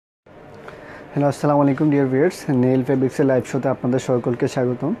Hello, আসসালামু আলাইকুম dear viewers. Nail ফেব্রিক্সের লাইভ শোতে আপনাদের সকলকে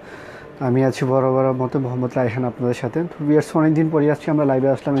স্বাগতম। আমি আছি বরাবর মতো মোহাম্মদ রায়হান আপনাদের সাথে। তো ভিউয়ার্স, অনেক দিন পরে আজকে আমরা লাইভে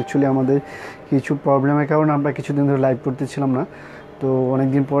আসলাম। অ্যাকচুয়ালি আমাদের কিছু প্রবলেমের কারণে আমরা কিছুদিন ধরে লাইভ করতেছিলাম না, তো অনেক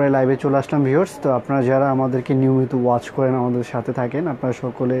দিন পরে লাইভে চলে আসলাম ভিউয়ার্স। তো আপনারা যারা আমাদেরকে নিয়মিত ওয়াচ করেন, আমাদের সাথে থাকেন, আপনারা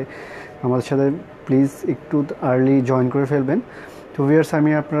সকলে আমাদের সাথে প্লিজ একটু আর্লি জয়েন করে ফেলবেন। তো ভিউয়ার্স,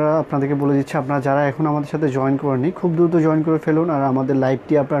 আমি আপনাদেরকে বলে দিচ্ছি, আপনারা যারা এখন আমাদের সাথে জয়েন করেননি খুব দ্রুত জয়েন করে ফেলুন, আর আমাদের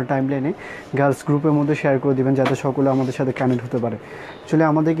লাইভটি আপনার টাইমলাইনে গার্লস গ্রুপের মধ্যে শেয়ার করে দেবেন যাতে সকলে আমাদের সাথে কানেক্ট হতে পারে। অ্যাকচুয়ালি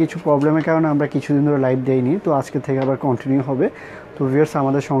আমাদের কিছু প্রবলেমের কারণে আমরা কিছুদিন ধরে লাইভ দেইনি, তো আজকে থেকে আবার কন্টিনিউ হবে। তো ভিউয়ার্স,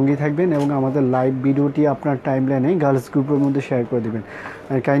 আমাদের সঙ্গেই থাকবেন এবং আমাদের লাইভ ভিডিওটি আপনার টাইমলাইনে গার্লস গ্রুপের মধ্যে শেয়ার করে দেবেন।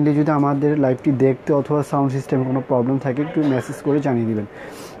 আর কাইন্ডলি যদি আমাদের লাইভটি দেখতে অথবা সাউন্ড সিস্টেমে কোনো প্রবলেম থাকে একটু মেসেজ করে জানিয়ে দেবেন।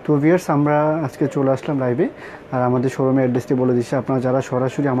 তো ভিউয়ার্স, আমরা আজকে চলে আসলাম লাইভে, আর আমাদের শোরুমের অ্যাড্রেসটি বলে দিচ্ছি। আপনারা যারা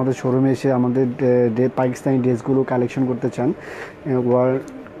সরাসরি আমাদের শোরুমে এসে আমাদের পাকিস্তানি ড্রেসগুলো কালেকশন করতে চান,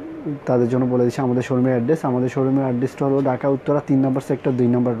 তাদের জন্য বলে দিচ্ছি আমাদের শোরুমের অ্যাড্রেস। আমাদের শোরুমের অ্যাড্রেসটা হলো ঢাকা উত্তরা 3 নম্বর সেক্টর 2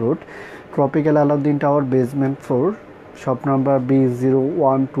 নম্বর road, tropical Alauddin tower, basement 4, shop number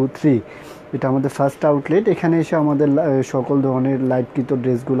B0123। এটা আমাদের ফার্স্ট আউটলেট। এখানে এসে আমাদের সকল ধরনের লাইভকৃত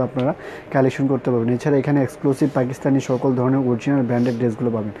ড্রেসগুলো আপনারা কালেকশন করতে পারবেন। এছাড়া এখানে এক্সক্লুসিভ পাকিস্তানি সকল ধরনের অরিজিনাল ব্র্যান্ডেড ড্রেসগুলো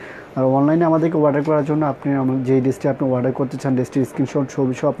পাবেন। আর অনলাইনে আমাদেরকে অর্ডার করার জন্য আপনি যেই ড্রেসটি আপনি অর্ডার করতে চান, ড্রেসটির স্ক্রিনশট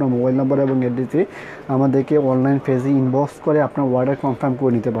ছবি সহ আপনার মোবাইল নাম্বার এবং অ্যাড্রেসে আমাদেরকে অনলাইন পেজে ইনবক্স করে আপনার অর্ডার কনফার্ম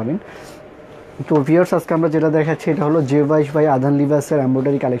করে নিতে পারেন। তো ভিউয়ার্স, আজকে আমরা যেটা দেখাচ্ছি এটা হলো ZEBAISH বাই আদান লিবাসের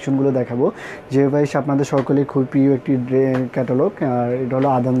এমব্রয়ডারি কালেকশনগুলো দেখাবো। ZEBAISH আপনাদের সকলের খুব প্রিয় একটি ক্যাটালগ, আর এটা হলো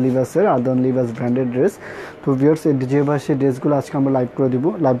আদান লিবাস ব্র্যান্ডেড ড্রেস। তো ভিউয়ার্স, এই ZEBAISH-এর ড্রেসগুলো আজকে আমরা লাইভ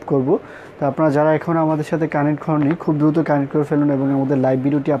করবো। তো আপনারা যারা এখন আমাদের সাথে কানেক্ট করেননি খুব দ্রুত কানেক্ট করে ফেলুন এবং আমাদের লাইভ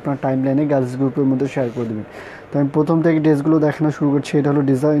ভিডিওটি আপনার টাইমলাইনে গার্লস গ্রুপের মধ্যে শেয়ার করে দেবেন। তো আমি প্রথম থেকে ড্রেসগুলো দেখানো শুরু করছি। এটা হলো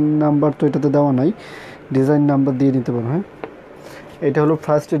ডিজাইন নাম্বার, তো এটাতে দেওয়া নাই, ডিজাইন নাম্বার দিয়ে নিতে পারেন। হ্যাঁ, এটা হলো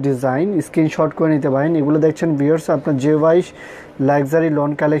ফার্স্ট ডিজাইন, স্ক্রিনশট করে নিতে পারেন। এগুলো দেখছেন ভিউয়ার্স আপনার ZEBAISH luxury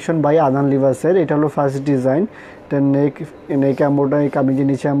loan collection by আদান লিবাসের। এটা হলো ফার্স্ট ডিজাইন। এটা নেক এমব্রয়ডারি, কামিজের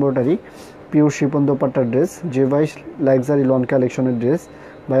নিচে embroidery, pure Shipon দোপাট্টার dress, ZEBAISH luxury loan কালেকশনের ড্রেস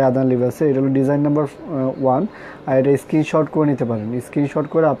বাই আদান লিবাসের। এটা হলো ডিজাইন নাম্বার 1, আর এটা স্ক্রিনশট করে নিতে পারেন। স্ক্রিনশট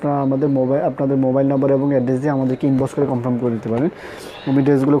করে আপনারা আপনাদের মোবাইল নাম্বার এবং অ্যাড্রেস দিয়ে আমাদেরকে ইনবক্স করে কনফার্ম করে নিতে পারেন। আমি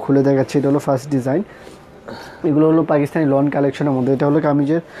ড্রেসগুলো খুলে দেখাচ্ছি। এটা হলো ফার্স্ট ডিজাইন। এগুলো হলো পাকিস্তানি লন কালেকশনের মধ্যে। এটা হলো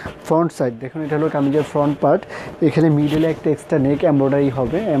কামিজের ফ্রন্ট সাইড, দেখুন এটা হলো কামিজের ফ্রন্ট পার্ট। এখানে মিডলে একটা এক্সট্রা নেক এমব্রয়ডারি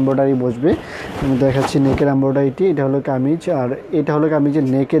হবে, এমব্রয়ডারি বসবে। আমি দেখাচ্ছি নেকের এমব্রয়ডারিটি। এটা হলো কামিজ, আর এটা হলো কামিজের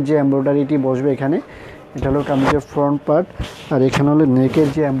নেকের যে এমব্রয়ডারিটি বসবে এখানে। এটা হলো কামিজের ফ্রন্ট পার্ট, আর এখানে হলো নেকের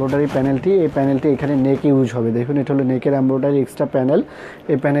যে এমব্রয়ডারি প্যানেলটি, এই প্যানেলটি এখানে নেকে ইউজ হবে। দেখুন এটা হলো নেকের এমব্রয়ডারি এক্সট্রা প্যানেল,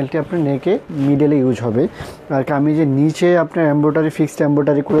 এই প্যানেলটি আপনার নেকে মিডলে ইউজ হবে। আর কামিজের নিচে আপনার এমব্রয়ডারি ফিক্সড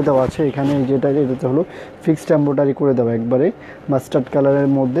এমব্রয়ডারি করে দেওয়া আছে। এখানে এটাতে হলো ফিক্সড এমব্রয়ডারি করে দেওয়া, একবারে মাস্টার্ড কালারের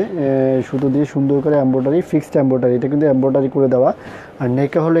মধ্যে সুতো দিয়ে সুন্দর করে এমব্রয়ডারি, ফিক্সড এমব্রয়ডারি, এটা কিন্তু এমব্রয়ডারি করে দেওয়া। আর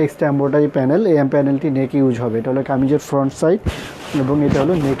নেকে হলো এক্সট্রা এমব্রয়ডারি প্যানেল, এই প্যানেলটি নেকে ইউজ হবে। এটা হলো কামিজের ফ্রন্ট সাইড এবং এটা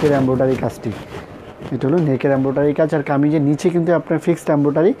হলো নেকের এমব্রয়ডারি কাজটি। এটা হলো নেকের এমব্রয়ডারি কাজ, আর কামিজের নিচে কিন্তু আপনার ফিক্সড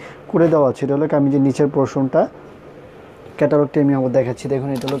এমব্রয়ডারি করে দেওয়া আছে। এটা হলো কামিজের নিচের পোর্শনটা। ক্যাটালগটি আমি আবার দেখাচ্ছি। দেখুন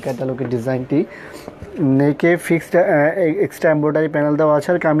এটা হলো ক্যাটালগের ডিজাইনটি। নেকে ফিক্সড এক্সট্রা এমব্রয়ডারি প্যানেল দেওয়া আছে,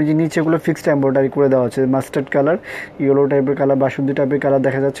 আর কামিজের নিচেগুলো ফিক্সড এমব্রয়ডারি করে দেওয়া আছে। মাস্টার্ড কালার, ইয়েলো টাইপের কালার, বাসন্তী টাইপের কালার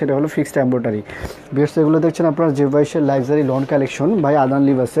দেখা যাচ্ছে। এটা হলো ফিক্সড এমব্রয়ডারি। বেশ, এগুলো দেখছেন আপনারা ZEBAISH-এর লাক্সারি লন কালেকশন বাই আদান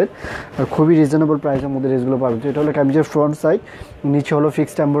লিবাসের, আর খুবই রিজনেবল প্রাইসের মধ্যে ড্রেসগুলো পাবেন। এটা হলো কামিজের ফ্রন্ট সাইড, নিচে হলো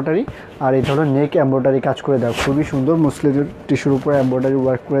ফিক্সড এমব্রয়ডারি, আর এটা হলো নেক এমব্রয়ডারি কাজ করে দেওয়া, খুবই সুন্দর মুসলিমের টিস্যুর উপরে এমব্রয়ডারি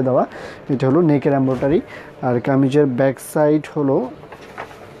ওয়ার্ক করে দেওয়া। এটা হলো নেকের এমব্রয়ডারি। আর কামিজের ব্যাক সাইড হলো,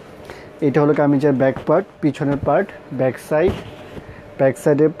 এটা হলো কামিজের ব্যাক পার্ট, পিছনের পার্ট, ব্যাক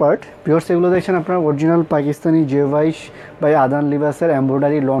সাইডের পার্ট। পিওর সেগুলো দেখছেন আপনারা অরিজিনাল পাকিস্তানি ZEBAISH বাই আদান লিবাসের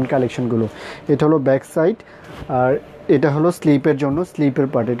এমব্রয়ডারি লন কালেকশনগুলো। এটা হলো ব্যাক সাইড, আর এটা হলো স্লিপের জন্য স্লিপের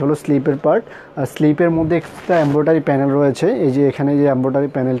পার্ট। এটা হলো স্লিপের পার্ট, আর স্লিপের মধ্যে এক্সট্রা এমব্রয়ডারি প্যানেল রয়েছে। এই যে এখানে যে এমব্রয়ডারি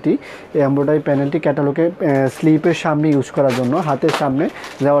প্যানেলটি, এই এমব্রয়ডারি প্যানেলটি ক্যাটালগে স্লিপের সামনে ইউজ করার জন্য, হাতের সামনে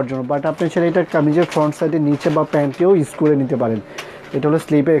দেওয়ার জন্য, বাট আপনি সেটা এটা কামিজের ফ্রন্ট সাইডের নিচে বা প্যান্টেও ইউজ করে নিতে পারেন। এটা হলো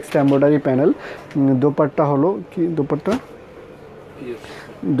স্লিপের এক্সট্রা এমব্রয়ডারি প্যানেল। দোপাট্টা হলো কি,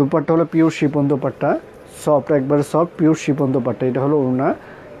 দোপাট্টা হলো পিওর শিপন দোপাট্টা, সফট, একবারে সফট পিওর শিপন দোপাট্টা। এটা হলো ওড়না।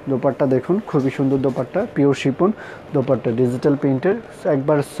 দোপাট্টা দেখুন খুবই সুন্দর দোপাট্টা, পিওর শিপন দোপাট্টা, ডিজিটাল প্রিন্টের,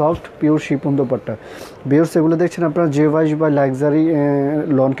 একবার soft pure Shipon dupatta. Viewers, এগুলো দেখছেন আপনারা ZEBAISH বা লাক্সারি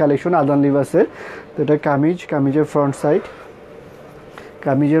লন কালেকশন আদান লিবাসের। তো এটা কামিজের ফ্রন্ট সাইড,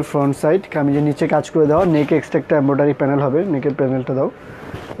 কামিজের নিচে কাজ করে দেওয়া, নেকে এক্সট্রা একটা এমব্রয়ডারি প্যানেল হবে। নেকের প্যানেলটা দাও।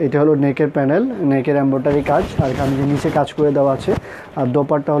 এটা হলো নেকের প্যানেল, নেকের এমব্রয়ডারি কাজ, আর কামিজের নিচে কাজ করে দেওয়া আছে। আর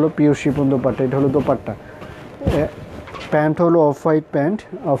দোপাট্টা হলো পিওর শিপন দোপাট্টা। এটা হলো দোপাট্টা। প্যান্ট হলো অফ হোয়াইট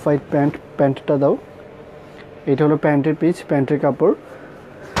প্যান্ট, প্যান্টটা দাও। এটা হলো প্যান্টের পিচ, প্যান্টের কাপড়।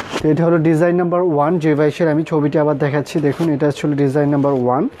 তো এটা হলো ডিজাইন নাম্বার 1 ZEBAISH-এর। আমি ছবিটি আবার দেখাচ্ছি, দেখুন এটা হলো ডিজাইন নাম্বার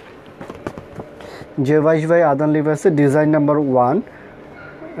 1 ZEBAISH বাই আদান লিবাসের ডিজাইন নাম্বার 1।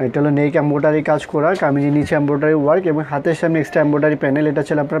 এটা হলো নেক এমব্রয়ডারি কাজ করা, কামিজের নিচে এমব্রয়ডারি ওয়ার্ক এবং হাতের সামনে এক্সট্রা এমব্রয়ডারি প্যানেল। এটা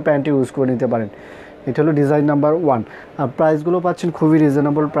ছিল আপনারা প্যান্টে ইউজ করে নিতে পারেন। এটা হলো ডিজাইন নাম্বার 1। আর প্রাইসগুলো পাচ্ছেন খুবই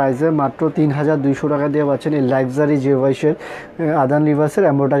রিজনেবল প্রাইসে, মাত্র 3200 টাকা দিয়ে পাচ্ছেন এই লাক্সারি ZEBAISH-এর আদান লিবাসের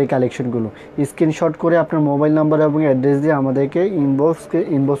এমব্রয়ডারি কালেকশনগুলো। স্ক্রিনশট করে আপনার মোবাইল নাম্বার এবং অ্যাড্রেস দিয়ে আমাদেরকে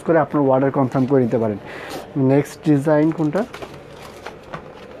ইনবক্স করে আপনার অর্ডার কনফার্ম করে নিতে পারেন। নেক্সট ডিজাইন কোনটা?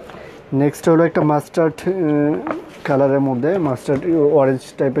 নেক্সট হলো একটা মাস্টার্ড কালারের মধ্যে, মাস্টার্ড অরেঞ্জ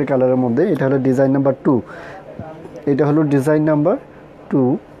টাইপের কালারের মধ্যে। এটা হলো ডিজাইন নাম্বার 2। এটা হলো ডিজাইন নাম্বার 2।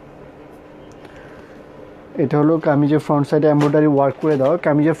 এটা হলো কামিজের ফ্রন্ট সাইডে এমব্রয়ডারি ওয়ার্ক করে দেওয়া।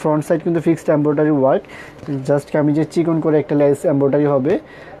 কামিজের ফ্রন্ট সাইড কিন্তু ফিক্সড এমব্রয়ডারি ওয়ার্ক, জাস্ট কামিজের চিকন করে একটা লেস এমব্রয়ডারি হবে।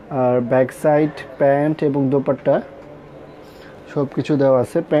 আর ব্যাক সাইড, প্যান্ট এবং দোপাট্টা সব কিছু দেওয়া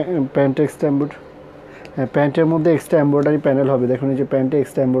আছে। প্যান্ট এক্সট্রা প্যান্টের মধ্যে এক্সট্রা এমব্রয়ডারি প্যানেল হবে, দেখুন এই যে প্যান্টে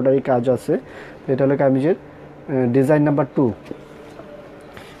এক্সট্রা এমব্রয়ডারি কাজ আছে। এটা হলো কামিজের ডিজাইন নাম্বার 2।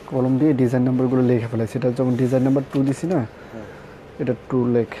 কলম দিয়ে ডিজাইন নাম্বারগুলো লিখে ফেলেছি, এটা যখন ডিজাইন নাম্বার 2 দিছি না, এটা 2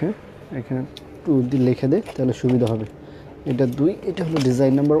 লেখে, এখানে 2 দিয়ে লিখে দে তাহলে সুবিধা হবে। এটা 2, এটা হলো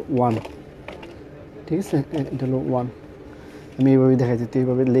ডিজাইন নাম্বার 1, ঠিক আছে? এটা হলো 1, আমি এইভাবে দেখাচ্ছি, তো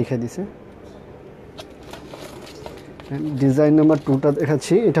এইভাবে লিখে দিছে। ডিজাইন নাম্বার 2টা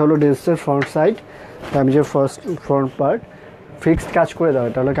দেখাচ্ছি। এটা হলো ড্রেসের ফ্রন্ট সাইড, কামিজের ফ্রন্ট পার্ট ফিক্সড কাজ করে দাও।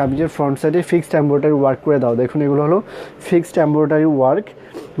 এটা হলো কামিজের ফ্রন্ট সাইডে ফিক্সড এমব্রয়ডারি ওয়ার্ক করে দাও। দেখুন এগুলো হলো ফিক্সড এমব্রয়ডারি ওয়ার্ক।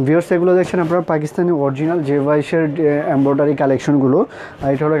 ভিউয়ার্স এগুলো দেখছেন আপনারা পাকিস্তানি অরিজিনাল ZEBAISH-এর এমব্রয়ডারি কালেকশনগুলো। আর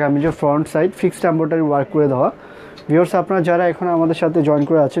এটা হলো কামিজের front side fixed embroidery work করে দেওয়া। ভিউয়ার্স আপনারা যারা এখন আমাদের সাথে জয়েন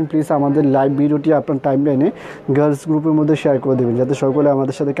করে আছেন, প্লিজ আমাদের লাইভ ভিডিওটি আপনার টাইমলাইনে গার্লস গ্রুপের মধ্যে শেয়ার করে দেবেন, যাতে সকলে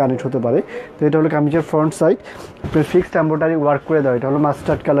আমাদের সাথে কানেক্ট হতে পারে। তো এটা হলো কামিজের front side fixed embroidery work করে দেওয়া। এটা হলো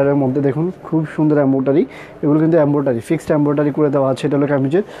মাস্টার্ড কালারের মধ্যে, দেখুন খুব সুন্দর এমব্রয়ডারি। এগুলো কিন্তু এমব্রয়ডারি ফিক্সড এমব্রয়ডারি করে দেওয়া আছে। এটা হলো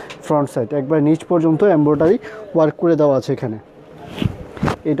কামিজের ফ্রন্ট সাইড, একবার নিচ পর্যন্ত এমব্রয়ডারি ওয়ার্ক করে দেওয়া আছে এখানে।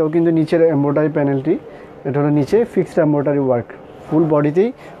 এটাও কিন্তু নিচের এমব্রয়ডারি প্যানেলটি, এটা হলো নিচে ফিক্সড এমব্রয়ডারি ওয়ার্ক, ফুল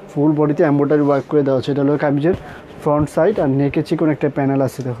বডিতে এমব্রয়ডারি ওয়ার্ক করে দেওয়া আছে। এটা হলো কামিজের ফ্রন্ট সাইড। আর নেকে চিকন একটা প্যানেল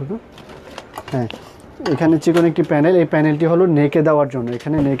আছে, দেখো তো, হ্যাঁ এখানে চিকন একটি প্যানেল, এই প্যানেলটি হলো নেকে দেওয়ার জন্য।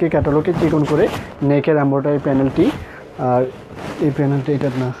 এখানে নেকে ক্যাটালগে চিকন করে নেকের এমব্রয়ডারি প্যানেলটি। আর এই প্যানেলটি এটা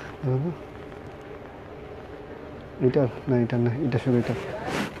না, এটা না, এটা না, এটা শুধু এটা।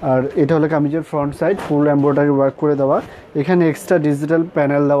 আর এটা হলো কামিজের ফ্রন্ট সাইড ফুল এমব্রয়ডারি ওয়ার্ক করে দেওয়া। এখানে এক্সট্রা ডিজিটাল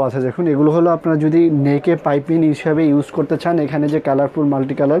প্যানেল দেওয়া আছে, দেখুন এগুলো হলো আপনারা যদি নেকে পাইপিং হিসাবে ইউজ করতে চান, এখানে যে কালারফুল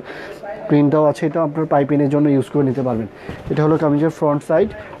মাল্টি কালার প্রিন্ট দেওয়া আছে, এটা আপনার পাইপিংয়ের জন্য ইউজ করে নিতে পারবেন। এটা হলো কামিজের ফ্রন্ট সাইড।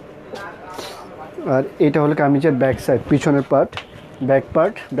 আর এটা হলো কামিজের ব্যাক সাইড, পিছনের পার্ট,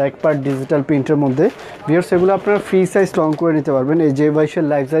 ব্যাক পার্ট ডিজিটাল প্রিন্টের মধ্যে। ভিউয়ার্স এগুলো আপনারা ফ্রি সাইজ লং করে নিতে পারবেন। এই ZEBAISH-এর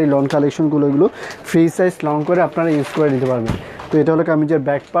লাক্সারি লং কালেকশনগুলো এগুলো ফ্রি সাইজ লং করে আপনারা ইউজ করে নিতে পারবেন। তো এটা হলো কামিজের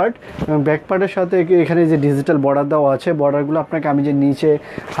ব্যাক পার্ট, এবং ব্যাক পার্টের সাথে এখানে যে ডিজিটাল বর্ডার দেওয়া আছে, বর্ডারগুলো আপনার কামিজের নিচে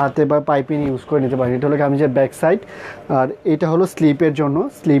হাতে বা পাইপিং ইউজ করে নিতে পারেন। এটা হলো কামিজের ব্যাক সাইড। আর এটা হলো স্লিপের জন্য,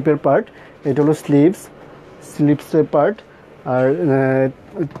 স্লিপের পার্ট, এটা হলো স্লিপসের পার্ট। আর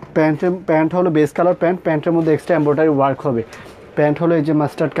প্যান্ট হলো বেস কালার প্যান্টের মধ্যে এক্সট্রা এমব্রয়ডারি ওয়ার্ক হবে। প্যান্ট হলো এই যে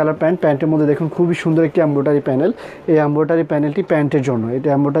মাস্টার্ড কালার প্যান্টের মধ্যে দেখুন খুবই সুন্দর একটি এমব্রয়ডারি প্যানেল। এই এমব্রয়ডারি প্যানেলটি প্যান্টের জন্য, এটা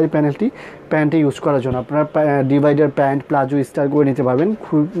এমব্রয়ডারি প্যানেলটি প্যান্টে ইউজ করার জন্য। আপনারা ডিভাইডার প্যান্ট, প্লাজো স্টাইল করে নিতে পারবেন,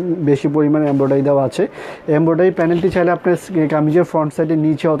 খুব বেশি পরিমাণে এমব্রয়ডারি দেওয়া আছে। এমব্রয়ডারি প্যানেলটি চাইলে আপনার কামিজের ফ্রন্ট সাইডে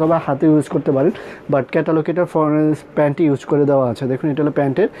নিচে অথবা হাতে ইউজ করতে পারেন, বাট ক্যাটালগেটার প্যান্টটি ইউজ করে দেওয়া আছে। দেখুন এটা হলো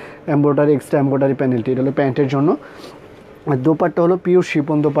প্যান্টের এমব্রয়ডারি, এক্সট্রা এমব্রয়ডারি প্যানেলটি, এটা হলো প্যান্টের জন্য। আর দোপাট্টা হলো পিওর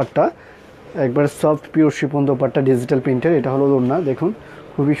শিফন দোপাট্টা, একবার soft pure chiffon dupatta digital প্রিন্টের। এটা হলো ওড়না, দেখুন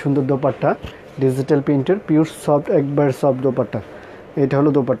খুবই সুন্দর দোপাট্টা, ডিজিটাল প্রিন্টের পিওর সফট, একবার সফট দোপাট্টা। এটা হলো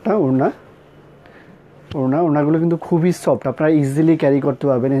দোপাট্টা। ওড়নাগুলো কিন্তু খুবই সফট, আপনারা ইজিলি ক্যারি করতে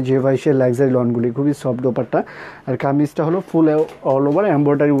পারবেন। এই ZEBAISH-এর লাক্সারি লনগুলি খুবই সফট দোপাট্টা। আর কামিজটা হলো ফুল অল ওভার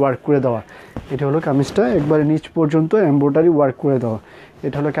এমব্রয়ডারি ওয়ার্ক করে দেওয়া। এটা হলো কামিজটা, একবারে নিচ পর্যন্ত এমব্রয়ডারি ওয়ার্ক করে দেওয়া।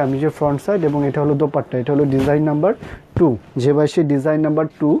 এটা হলো কামিজের ফ্রন্ট সাইড এবং এটা হলো দোপাট্টা। এটা হলো ডিজাইন নাম্বার 2, ZEBAISH-এর ডিজাইন নাম্বার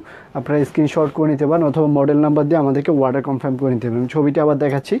 2। আপনারা স্ক্রিনশট করে নিতে পারেন অথবা মডেল নাম্বার দিয়ে আমাদেরকে অর্ডার কনফার্ম করে নিতে পারেন। ছবিটা আবার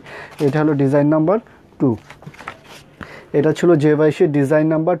দেখাচ্ছি, এটা হলো ডিজাইন নাম্বার 2। এটা ছিল ZEBAISH-এর ডিজাইন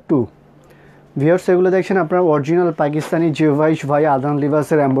নাম্বার 2। ভিউয়ার্স এগুলো দেখছেন আপনারা অরিজিনাল পাকিস্তানি ZEBAISH ভাই আদান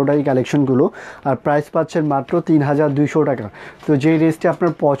লিবাসের এমব্রয়ডারি কালেকশনগুলো। আর প্রাইস পাচ্ছেন মাত্র 3200 টাকা। তো যেই ড্রেসটি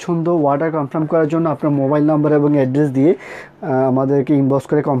আপনার পছন্দ, অর্ডার কনফার্ম করার জন্য আপনার মোবাইল নাম্বার এবং অ্যাড্রেস দিয়ে আমাদেরকে ইনবক্স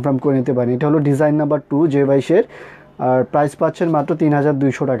করে কনফার্ম করে নিতে পারেন। এটা হলো ডিজাইন নাম্বার 2 ZEBAISH-এর, আর প্রাইস পাচ্ছেন মাত্র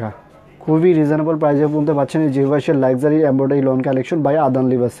 3200 টাকা। খুবই রিজনেবল প্রাইসে বলতে পারছেন এই জেবাইশের luxury embroidery loan collection by আদান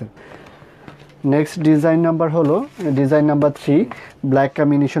লিবাসের। নেক্সট ডিজাইন নাম্বার হলো ডিজাইন নাম্বার 3 ব্ল্যাক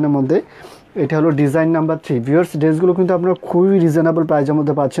কম্বিনেশনের মধ্যে। এটা হলো ডিজাইন নাম্বার 3। ভিউয়ার্স ড্রেসগুলো কিন্তু আপনারা খুবই রিজনেবল প্রাইসের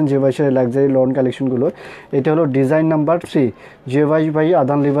মধ্যে পাচ্ছেন জেবাইশের লাক্সারি লন কালেকশনগুলো। এটা হলো ডিজাইন নাম্বার 3 জেবাইশ বাই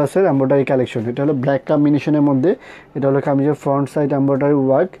আদান লিবাসের এমব্রয়ডারি কালেকশন। এটা হলো ব্ল্যাক কম্বিনেশনের মধ্যে। এটা হলো কামিজের front side embroidery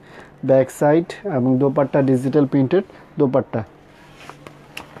work, back side এবং dupatta digital printed dupatta.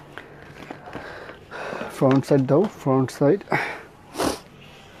 Front side দাও, ফ্রন্ট সাইড।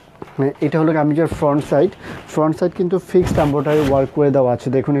 এটা হলো কামিজের ফ্রন্ট সাইড। ফ্রন্ট সাইড কিন্তু ফিক্সড এমব্রয়ডারি ওয়ার্ক করে দেওয়া আছে।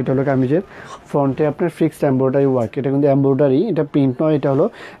 দেখুন এটা হলো কামিজের ফ্রন্টে আপনার ফিক্সড এমব্রয়ডারি ওয়ার্ক। এটা কিন্তু এমব্রয়ডারি, এটা প্রিন্ট নয়, এটা হলো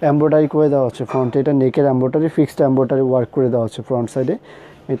এমব্রয়ডারি করে দেওয়া আছে ফ্রন্টে। এটা নেকের এমব্রয়ডারি, ফিক্সড এমব্রয়ডারি ওয়ার্ক করে দেওয়া আছে ফ্রন্ট সাইডে।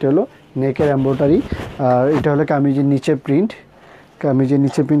 এটা হলো নেকের এমব্রয়ডারি। আর এটা হলো কামিজের নিচে প্রিন্ট, কামিজের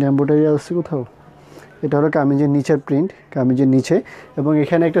নিচে প্রিন্ট এমব্রয়ডারি আসছে কোথাও। এটা হলো কামিজের নিচের প্রিন্ট, কামিজের নিচে, এবং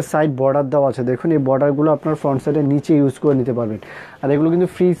এখানে একটা সাইড বর্ডার দেওয়া আছে। দেখুন এই বর্ডারগুলো আপনার ফ্রন্ট সাইডের নিচে ইউজ করে নিতে পারবেন। আর এগুলো কিন্তু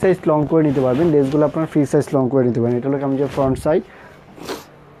ফ্রি সাইজ লং করে নিতে পারবেন, লেসগুলো আপনার ফ্রি সাইজ লং করে নিতে পারবেন। এটা হলো কামিজের ফ্রন্ট সাইড।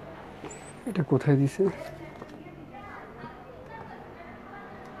 এটা কোথায় দিছে,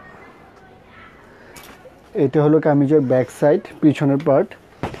 এটা হলো কামিজের ব্যাক সাইড, পিছনের part,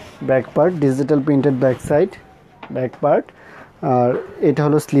 back part digital printed back side, back part. আর এটা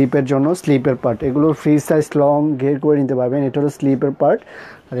হলো স্লিপের জন্য স্লিপের পার্ট। এগুলো ফ্রি সাইজ লং ঘের করে নিতে পারবেন। এটা হলো স্লিপের পার্ট।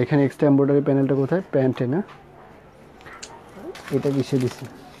 আর এখানে এক্সট্রা এমব্রয়ডারি প্যানেলটা কোথায়, প্যান্টে না, এটা কিসে দিছে,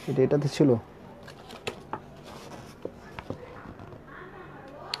 এটা এটাতে ছিল,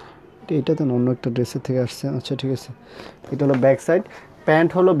 এটাতে অন্য একটা ড্রেসের থেকে আসছে। আচ্ছা ঠিক আছে। এটা হলো ব্যাক সাইড। প্যান্ট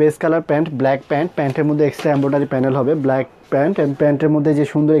হলো base colour pant, black pant. প্যান্টের মধ্যে এক্সট্রা এমব্রয়ডারি প্যানেল হবে, ব্ল্যাক প্যান্ট। অ্যান্ড প্যান্টের মধ্যে যে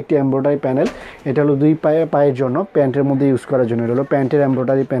সুন্দর একটি এমব্রয়ডারি প্যানেল, এটা হলো দুই পায়ের জন্য, প্যান্টের মধ্যে ইউজ করার জন্য। এটা হলো প্যান্টের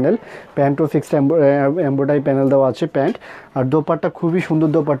embroidery panel. প্যান্টও fixed embroidery panel দেওয়া আছে প্যান্ট। আর দোপাট্টা খুবই সুন্দর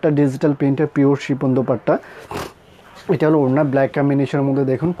দোপাট্টা, ডিজিটাল প্রিন্টের পিওর শিপন দোপাট্টা। এটা হলো ওড়না ব্ল্যাক কম্বিনেশনের মধ্যে।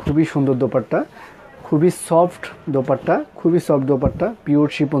 দেখুন খুবই সুন্দর দোপাট্টা, খুবই সফট দোপাট্টা, খুবই সফট দোপাট্টা, পিওর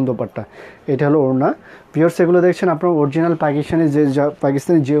শিপন দোপাট্টা। এটা হলো ওড়না। পিওর সেগুলো দেখছেন আপনার অরিজিনাল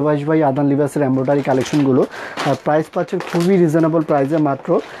পাকিস্তানি জেবাইশ বাই আদান লিবাসের এমব্রয়ডারি কালেকশনগুলো। আর প্রাইস পাচ্ছেন খুবই রিজনেবল প্রাইসে, মাত্র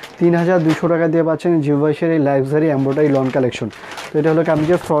 3200 টাকা দিয়ে পাচ্ছেন জেবাইশের এই লাক্সারি এমব্রয়ডারি লন কালেকশন। তো এটা হলো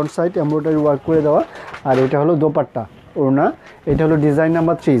কামিজের ফ্রন্ট সাইড এমব্রয়ডারি ওয়ার্ক করে দেওয়া। আর এটা হলো দোপাট্টা ওড়না। এটা হলো ডিজাইন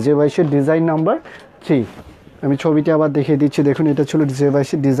নাম্বার 3 জেবাইশের ডিজাইন নাম্বার 3। আমি ছবিটা আবার দেখিয়ে দিচ্ছি। দেখুন এটা ছিল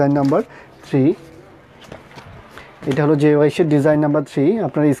জেবাইশের ডিজাইন নাম্বার 3। এটা হলো জেবাইশের ডিজাইন নাম্বার 3।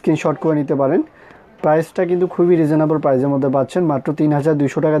 আপনারা স্ক্রিনশট করে নিতে পারেন। প্রাইসটা কিন্তু খুবই রিজনেবল প্রাইসের মধ্যে পাচ্ছেন, মাত্র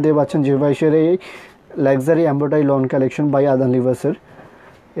 3200 টাকা দিয়ে পাচ্ছেন জেবাইশের এই luxury embroidery loan collection by আদান লিবাসের।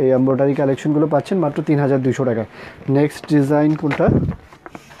 এই এমব্রয়ডারি কালেকশনগুলো পাচ্ছেন মাত্র 3200 টাকা। নেক্সট ডিজাইন কোনটা,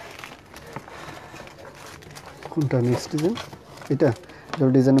 কোনটা নেক্সট ডিজাইন, এটা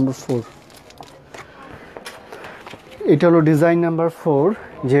হলো ডিজাইন নাম্বার 4। এটা হলো ডিজাইন নাম্বার 4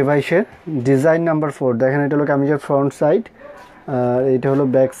 জেবাইশের ডিজাইন নাম্বার 4। দেখেন এটা হলো কামিজের ফ্রন্ট সাইড, আর এটা হলো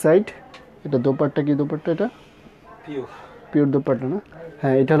ব্যাক সাইড। এটা দোপাট্টা, কি দোপাট্টা, এটা পিওর দোপাট্টা না,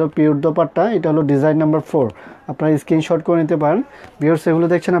 হ্যাঁ এটা হলো পিওর দোপাট্টা। এটা হলো ডিজাইন নাম্বার 4। আপনারা স্ক্রিনশট করে নিতে পারেন। ভিউয়ার্স এগুলো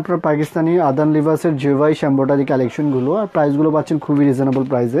দেখছেন আপনারা পাকিস্তানি আদান লিবাসের জেবাইশ এমব্রয়ডারি কালেকশনগুলো। আর প্রাইসগুলো পাচ্ছেন খুবই রিজনেবল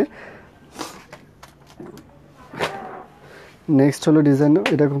প্রাইসে। নেক্সট হলো ডিজাইন,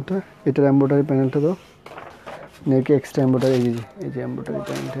 এটা কোনটা, এটার এমব্রয়ডারি প্যানেলটা দাও, নেকে এক্সট্রা এমব্রয়ডারি, এই যে এমব্রয়ডারি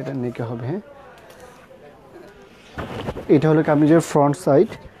প্যানেলটা এটা নেকে হবে। হ্যাঁ এটা হলো কামিজের ফ্রন্ট সাইড,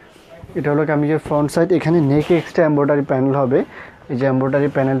 এটা হলো কামিজের ফ্রন্ট সাইড। এখানে নেকে এক্সট্রা এমব্রয়ডারি প্যানেল হবে। এই যে এমব্রয়ডারি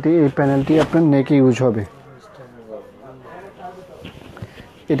প্যানেলটি, এই প্যানেলটি আপনার নেকে ইউজ হবে।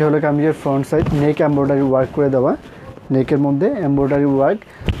 এটা হলো কামিজের ফ্রন্ট সাইড, নেক এমব্রয়ডারি ওয়ার্ক করে দেওয়া, নেকের মধ্যে এমব্রয়ডারি ওয়ার্ক।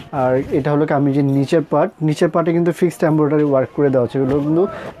 আর এটা হলো কামিজের নিচের পার্ট, নিচের পার্টে কিন্তু ফিক্সড এমব্রয়ডারি ওয়ার্ক করে দেওয়া আছে। এগুলো কিন্তু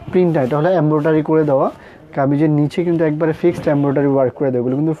প্রিন্ট না, এটা হলো এমব্রয়ডারি করে দেওয়া। কামিজের নিচে কিন্তু একবারে ফিক্সড এমব্রয়ডারি ওয়ার্ক করে দেওয়া,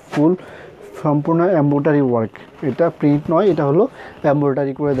 এগুলো কিন্তু ফুল সম্পূর্ণ এমব্রয়ডারি ওয়ার্ক। এটা প্রিন্ট নয়, এটা হলো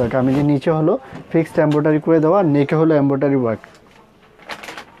এমব্রয়ডারি করে দেওয়া। কামিজের নিচে হলো ফিক্সড এমব্রয়ডারি করে দেওয়া, নেকে হলো এমব্রয়ডারি ওয়ার্ক।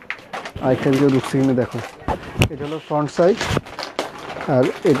 আরেকটা ভিডিও ঢুকছে কিনা দেখো। এটা হলো ফ্রন্ট সাইড, আর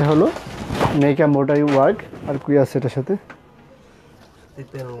এটা হলো নেক এমব্রয়ডারি ওয়ার্ক। আর কি আছে এটার সাথে,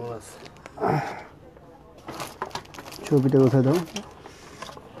 ছবিটা কোথায় দাও।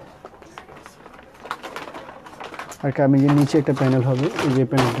 আর কামিজের নিচে একটা প্যানেল হবে, এই যে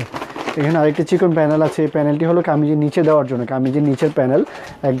প্যানেলটা। এখানে আরেকটা চিকন প্যানেল আছে। এই প্যানেলটি হলো কামিজের নিচে দেওয়ার জন্য, কামিজের নিচের প্যানেল,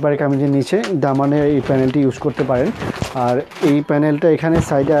 একবারে কামিজের নিচে দামানে এই প্যানেলটি ইউজ করতে পারেন। আর এই প্যানেলটা এখানে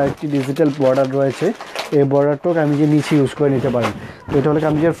সাইডে আরেকটি ডিজিটাল বর্ডার রয়েছে, এই বর্ডারটাও কামিজের নিচে ইউজ করে নিতে পারেন। তো এটা হলো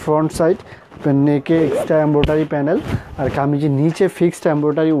কামিজের ফ্রন্ট সাইড। নেকে এক্সট্রা এমব্রয়ডারি প্যানেল আর কামিজের নিচে ফিক্সড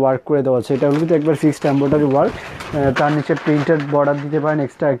এমব্রয়ডারি ওয়ার্ক করে দেওয়া আছে। এটা হলো কিন্তু একবার ফিক্সড এমব্রয়ডারি ওয়ার্ক, তার নিচে প্রিন্টেড বর্ডার দিতে পারেন,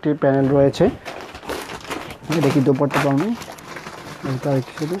 এক্সট্রা একটি প্যানেল রয়েছে। এটা কি দোপাট্টা পাবেন তার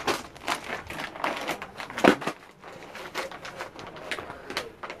সাথে।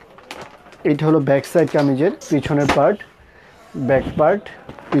 এটা হলো ব্যাক সাইড কামিজের পিছনের পার্ট, ব্যাক পার্ট,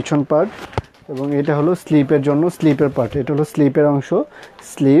 পিছন পার্ট, এবং এটা হলো স্লিপের জন্য স্লিপের পার্ট। এটা হলো স্লিপের অংশ,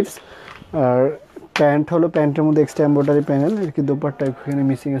 স্লিভস। আর প্যান্ট হলো প্যান্টের মধ্যে এক্সট্রা এমব্রয়ডারি প্যানেল। এর কি দোপাট্টা এখানে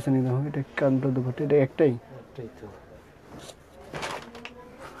মিসিং আছে নিতে হবে। এটা কানটা দোপাট্টা, এটা একটাই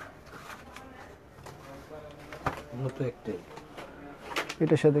তো একটাই,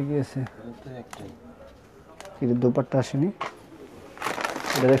 এটার সাথে কি আছে এটা দোপাট্টা আসেনি,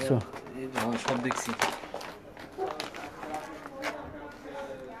 এটা দেখছো? সব দেখছি।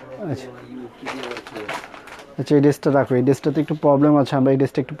 আচ্ছা আচ্ছা, এই ড্রেসটা রাখো, এই ড্রেসটাতে একটু প্রবলেম আছে, আমরা এই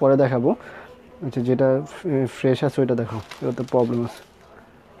ড্রেসটা একটু পরে দেখাবো। আচ্ছা, যেটা ফ্রেশ আছে ওইটা দেখো, এটাতে প্রবলেম আছে।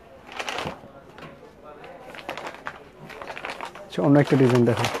 আচ্ছা, অন্য একটা ডিজাইন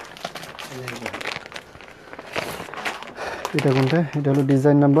দেখো। এটা কোনটা? এটা হলো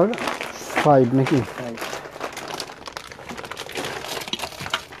ডিজাইন নাম্বার 5 নাকি?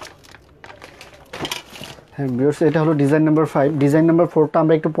 হ্যাঁ ভিউয়ার্স, এটা হলো ডিজাইন নাম্বার 5। ডিজাইন নাম্বার 4টা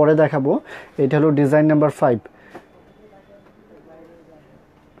আমরা একটু পরে দেখাবো। এটা হলো ডিজাইন নাম্বার 5।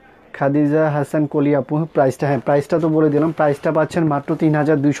 খাদিজা হাসান কলি আপু, প্রাইসটা, হ্যাঁ প্রাইসটা তো বলে দিলাম। প্রাইসটা পাচ্ছেন মাত্র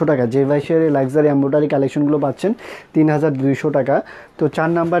 3200 টাকা। ZEBAISH-এর লাক্সারি এমব্রয়ডারি কালেকশনগুলো পাচ্ছেন 3200 টাকা। তো 4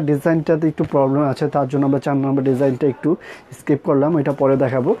 নাম্বার ডিজাইনটাতে একটু প্রবলেম আছে, তার জন্য আমরা 4 নাম্বার ডিজাইনটা একটু স্কিপ করলাম, এটা পরে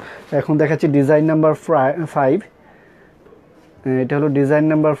দেখাবো। এখন দেখাচ্ছি ডিজাইন নাম্বার 5। এটা হলো ডিজাইন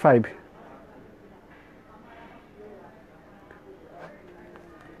নাম্বার 5।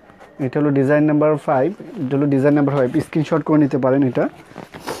 এটা হলো ডিজাইন নাম্বার 5। এটা হলো ডিজাইন নাম্বার 5, স্ক্রিনশট করে নিতে পারেন এটা।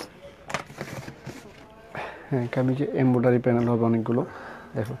 হ্যাঁ, কামিজে এমব্রয়ডারি প্যানেল হবে অনেকগুলো।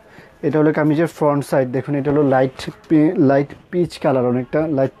 দেখো, এটা হলো কামিজের ফ্রন্ট সাইড। দেখুন, এটা হলো লাইট পিচ কালার, অনেকটা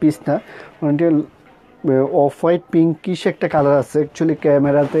লাইট পিচ না, অনেকটা অফ হোয়াইট পিঙ্কিশ একটা কালার আছে। অ্যাকচুয়ালি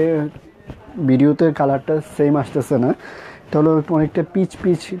ক্যামেরাতে, ভিডিওতে কালারটা সেম আসতেছে না। এটা হলো অনেকটা পিচ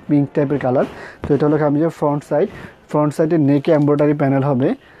পিঙ্ক টাইপের কালার। তো এটা হলো কামিজের ফ্রন্ট সাইড। ফ্রন্ট সাইডে নেকে এমব্রয়ডারি প্যানেল হবে।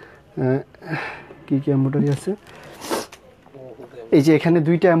 কি এমব্রয়ডারি আছে? এই যে এখানে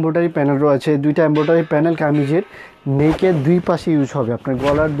 2টা এমব্রয়ডারি প্যানেল রয়েছে। 2টা এমব্রয়ডারি প্যানেল কামিজের নেকের 2 পাশে ইউজ হবে, আপনার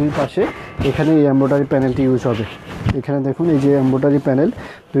গলার 2 পাশে এখানে এই এমব্রয়ডারি প্যানেলটি ইউজ হবে। এখানে দেখুন, এই যে এমব্রয়ডারি প্যানেল,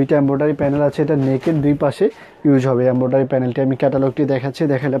 2টা এমব্রয়ডারি প্যানেল আছে, এটা নেকের 2 পাশে ইউজ হবে এমব্রয়ডারি প্যানেলটি। আমি ক্যাটালগটি দেখাচ্ছি,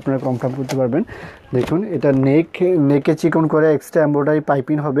 দেখালে আপনারা কনফার্ম করতে পারবেন। দেখুন, এটা নেকে চিকন করে এক্সট্রা এমব্রয়ডারি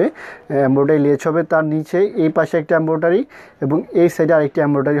পাইপিং হবে, এমব্রয়ডারি লেস হবে। তার নিচে এই পাশে একটা এমব্রয়ডারি এবং এই সাইডে আরেকটা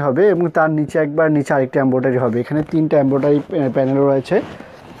এমব্রয়ডারি হবে, এবং তার নিচে একবার নিচে আরেকটা এমব্রয়ডারি হবে। এখানে 3টা এমব্রয়ডারি প্যানেল রয়েছে।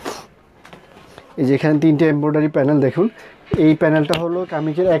 এই যে এখানে 3টে এমব্রয়ডারি প্যানেল দেখুন। এই প্যানেলটা হলো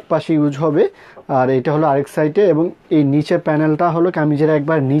কামিজের এক পাশে ইউজ হবে, আর এটা হলো আরেক সাইডে, এবং এই নিচের প্যানেলটা হলো কামিজের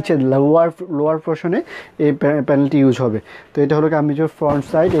একবার নিচে লোয়ার পোর্শনে এই প্যানেলটি ইউজ হবে। তো এটা হলো কামিজের ফ্রন্ট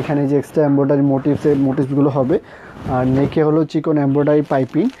সাইড। এখানে যে এক্সট্রা এমব্রয়ডারি মোটিভসগুলো হবে, আর নেকে হলো চিকন এমব্রয়ডারি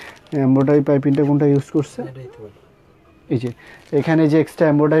পাইপিং। এমব্রয়ডারি পাইপিংটা কোনটা ইউজ করছে? এই যে এখানে যে এক্সট্রা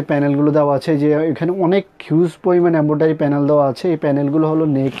এমব্রয়ডারি প্যানেলগুলো দেওয়া আছে, যে এখানে অনেক হিউজ পরিমাণ এমব্রয়ডারি প্যানেল দেওয়া আছে। এই প্যানেলগুলো হলো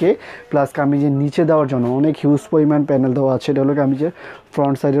নেকে প্লাস কামিজের নিচে দেওয়ার জন্য অনেক হিউজ পরিমাণ প্যানেল দেওয়া আছে। এটা হলো কামিজের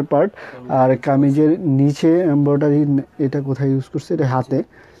ফ্রন্ট সাইডের পার্ট। আর কামিজের নিচে এমব্রয়ডারি, এটা কোথায় ইউজ করছে? এটা হাতে,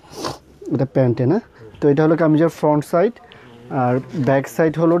 এটা প্যান্টে না। তো এটা হলো কামিজের ফ্রন্ট সাইড। আর ব্যাক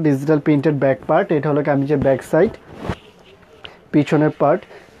সাইড হলো ডিজিটাল প্রিন্টেড ব্যাক পার্ট। এটা হলো কামিজের ব্যাক সাইড, পিছনের পার্ট।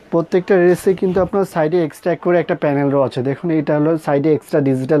 প্রত্যেকটা ড্রেসে কিন্তু আপনার সাইডে এক্সট্রা করে একটা প্যানেল রয়েছে। দেখুন, এটা হলো সাইডে এক্সট্রা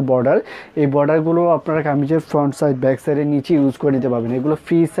ডিজিটাল বর্ডার। এই বর্ডারগুলো আপনারা কামিজের ফ্রন্ট সাইড, ব্যাক সাইডের নিচে ইউজ করে নিতে পারবেন। এগুলো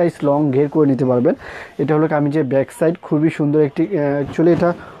ফ্রি সাইজ লং ঘের করে নিতে পারবেন। এটা হলো কামিজের ব্যাক সাইড, খুবই সুন্দর একটি, অ্যাকচুয়ালি এটা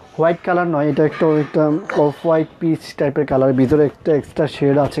হোয়াইট কালার নয়, এটা একটা অফ হোয়াইট পিচ টাইপের কালার, ভিতরে একটা এক্সট্রা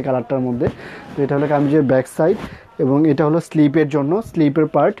শেড আছে কালারটার মধ্যে। তো এটা হলো কামিজের ব্যাক সাইড, এবং এটা হলো স্লিপের জন্য স্লিপের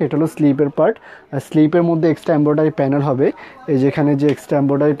পার্ট। এটা হলো স্লিপের পার্ট, আর স্লিপের মধ্যে এক্সট্রা এমব্রয়ডারি প্যানেল হবে। এই যেখানে যে এক্সট্রা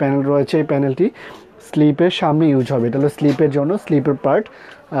এমব্রয়ডারি প্যানেল রয়েছে, এই প্যানেলটি স্লিপের সামনে ইউজ হবে। এটা হলো স্লিপের জন্য স্লিপের পার্ট।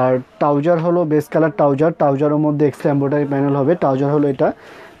 আর ট্রাউজার হলো বেস কালার ট্রাউজারের মধ্যে এক্সট্রা এমব্রয়ডারি প্যানেল হবে। ট্রাউজার হলো এটা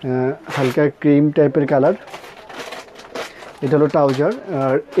হালকা ক্রিম টাইপের কালার। এটা হলো ট্রাউজার।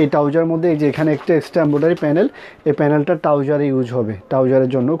 আর এই ট্রাউজার মধ্যে এই যে এখানে একটা এক্সট্রা এমব্রয়ডারি প্যানেল, এই প্যানেলটা ট্রাউজারে ইউজ হবে, ট্রাউজারের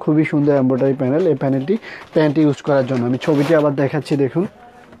জন্য খুবই সুন্দর এমব্রয়ডারি প্যানেল। এই প্যান্টটি ইউজ করার জন্য আমি ছবিটি আবার দেখাচ্ছি। দেখুন,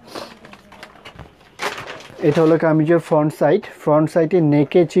 এটা হলো কামিজের ফ্রন্ট সাইডে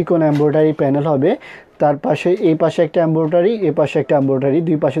নেকে চিকন এমব্রয়ডারি প্যানেল হবে। তার পাশে, এই পাশে একটা এমব্রয়ডারি, এই পাশে একটা এমব্রয়ডারি,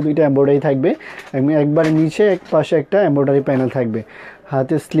 2 পাশে 2টা এমব্রয়ডারি থাকবে। একবারে নিচে এক পাশে একটা এমব্রয়ডারি প্যানেল থাকবে।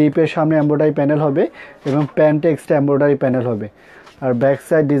 হাতে স্লিপের সামনে এমব্রয়ডারি প্যানেল হবে এবং প্যান্টে এক্সট্রা এমব্রয়ডারি প্যানেল হবে। আর ব্যাক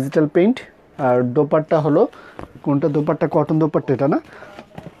সাইড ডিজিটাল প্রিন্ট। আর দোপাট্টা হলো কোনটা, দোপাট্টা কটন দোপাট্টা, এটা না,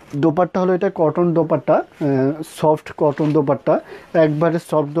 দোপাট্টা হলো এটা cotton dupatta, soft cotton dupatta, একবারে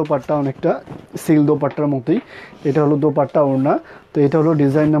সফট দোপাট্টা, অনেকটা সিল দোপাট্টার মতোই। এটা হলো দোপাট্টা ওড়না। তো এটা হলো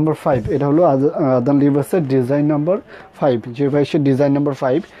ডিজাইন নাম্বার 5, এটা হলো আদান লিবাসের ডিজাইন নাম্বার 5, ZEBAISHের ডিজাইন নাম্বার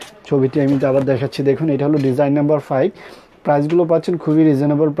 5। ছবিটি আমি আবার দেখাচ্ছি, দেখুন এটা হলো ডিজাইন নাম্বার 5। প্রাইসগুলো পাচ্ছেন খুবই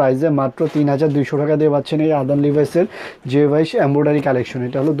রিজনেবল প্রাইসে, মাত্র 3200 টাকা দিয়ে পাচ্ছেন এই আদান লিবাসের ZEBAISH এমব্রয়ডারি কালেকশন।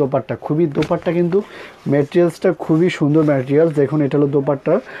 এটা হলো দোপাট্টা, খুবই দোপাট্টা কিন্তু ম্যাটেরিয়ালসটা খুবই সুন্দর ম্যাটেরিয়ালস। দেখুন এটা হলো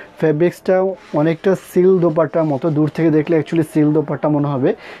দোপাট্টার ফেব্রিক্সটা অনেকটা সিল দোপাট্টার মতো, দূর থেকে দেখলে অ্যাকচুয়ালি সিল দোপাট্টা মনে হবে,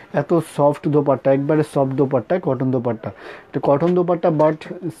 এত সফট দোপাট্টা, একবারে সফট দোপাট্টা, কটন দোপাট্টা। এটা কটন দোপাট্টা বাট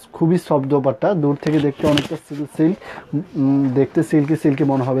খুবই সফট দোপাট্টা, দূর থেকে দেখতে অনেকটা সিল্ক, দেখতে সিল্কি সিল্কি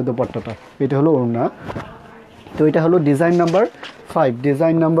মনে হবে দোপাট্টাটা। এটা হলো ওড়না। তো এটা হলো ডিজাইন নাম্বার 5,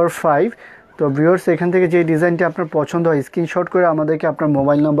 ডিজাইন নাম্বার 5। তো ভিউয়ার্স, এখান থেকে যে ডিজাইনটি আপনার পছন্দ হয় স্ক্রিনশট করে আমাদেরকে আপনার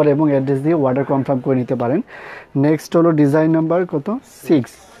মোবাইল নাম্বার এবং অ্যাড্রেস দিয়ে অর্ডার কনফার্ম করে নিতে পারেন। নেক্সট হলো ডিজাইন নাম্বার কত, 6।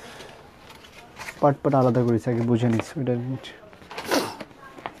 পার্ট আলাদা করেছি, আগে বুঝে নিচ্ছি।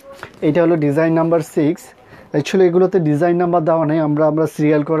 এটা হলো ডিজাইন নাম্বার 6। অ্যাকচুয়ালি এগুলোতে ডিজাইন নাম্বার দেওয়া নেই, আমরা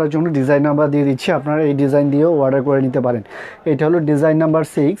সিরিয়াল করার জন্য ডিজাইন নাম্বার দিয়ে দিচ্ছি, আপনারা এই ডিজাইন দিয়েও অর্ডার করে নিতে পারেন। এটা হলো ডিজাইন নাম্বার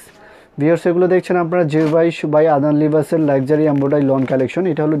 6। ভিউয়ার্স, এগুলো দেখছেন আপনারা ZEBAISH বাই আদান লিবাসের লাক্সারি এমব্রয়ডারি লন কালেকশন।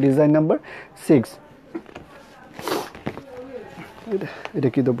 এটা হলো ডিজাইন নাম্বার 6। এটা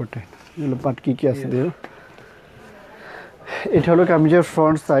কি দোপাট্টা, এগুলো পাট কী কী আছে দেখো। এটা হলো কামিজের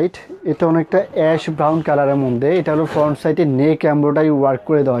ফ্রন্ট সাইড, এটা অনেকটা অ্যাশ ব্রাউন কালারের মধ্যে। এটা হলো ফ্রন্ট সাইডে নেক এমব্রয়ডারি ওয়ার্ক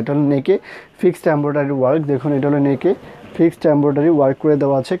করে দেওয়া, এটা হলো নেকে ফিক্সড এমব্রয়ডারি ওয়ার্ক। দেখুন এটা হলো নেকে ফিক্সড এমব্রয়ডারি ওয়ার্ক করে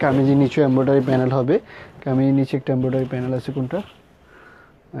দেওয়া আছে। কামিজের নিচে এমব্রয়ডারি প্যানেল হবে, কামিজের নিচে একটা এমব্রয়ডারি প্যানেল আছে। কোনটা,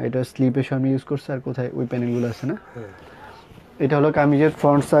 এটা স্লিপের সামনে ইউজ করছে, আর কোথায় ওই প্যানেলগুলো আছে না। এটা হলো কামিজের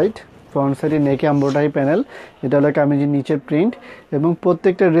ফ্রন্ট সাইডে নেকে এমব্রয়ডারি প্যানেল। এটা হলো কামিজের নিচের প্রিন্ট, এবং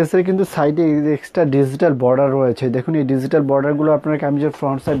প্রত্যেকটা ড্রেসের কিন্তু সাইডে এক্সট্রা ডিজিটাল বর্ডার রয়েছে। দেখুন এই ডিজিটাল বর্ডারগুলো আপনারা কামিজের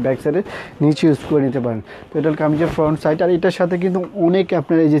ফ্রন্ট সাইড ব্যাক সাইডে নিচে ইউজ করে নিতে পারেন। তো এটা হলো কামিজের ফ্রন্ট সাইড। আর এটার সাথে কিন্তু অনেক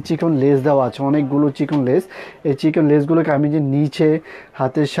আপনার এই যে চিকন লেস দেওয়া আছে, অনেকগুলো চিকন লেস। এই চিকন লেসগুলো কামিজের নিচে,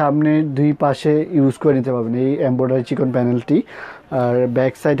 হাতের সামনে, দুই পাশে ইউজ করে নিতে পারবেন এই এমব্রয়ডারি চিকন প্যানেলটি। আর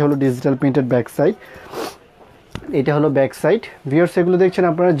ব্যাক সাইড হলো ডিজিটাল প্রিন্টেড ব্যাক সাইড। এটা হলো ব্যাক সাইড। ভিউয়ার্স, এগুলো দেখছেন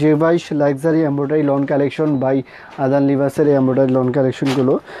আপনারা ZEBAISH luxury embroidery loan collection by আদান লিবাসের এমব্রয়ডারি লন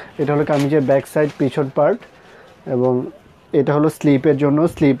কালেকশনগুলো। এটা হলো কামিজের ব্যাক সাইড পিছন পার্ট, এবং এটা হলো স্লিপের জন্য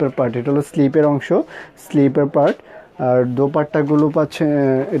স্লিপের পার্ট। এটা হলো স্লিপের অংশ, স্লিপের পার্ট। আর দোপাট্টাগুলো পাচ্ছে,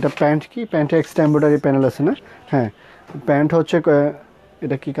 এটা প্যান্ট, কি প্যান্টে এক্সট্রা এমব্রয়ডারি প্যানেল আছে না। হ্যাঁ, প্যান্ট হচ্ছে,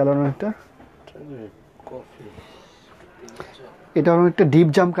 এটা কি কালার, একটা এটা হলো একটা ডিপ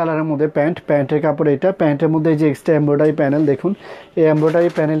জাম কালারের মধ্যে প্যান্টের কাপড়। এটা প্যান্টের মধ্যে যে এক্সট্রা এমব্রয়ডারি প্যানেল, দেখুন এই এমব্রয়ডারি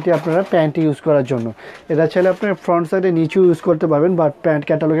প্যানেলটি আপনারা প্যান্টে ইউজ করার জন্য। এটা চাইলে আপনার ফ্রন্ট সাইডে নিচেও ইউজ করতে পারবেন, বাট প্যান্ট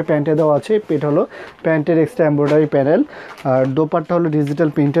ক্যাটালগে প্যান্টে দেওয়া আছে। এটা হলো প্যান্টের এক্সট্রা এমব্রয়ডারি প্যানেল। আর দোপাট্টা হলো ডিজিটাল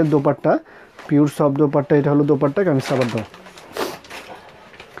প্রিন্টের দোপাট্টা, পিওর সফট দোপাট্টা। এটা হলো দোপাট্টা, কামিজ আবার দাও।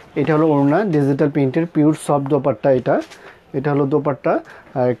 এটা হলো ওড়না, ডিজিটাল প্রিন্টের পিওর সফট দোপাট্টা। এটা হলো দোপাট্টা।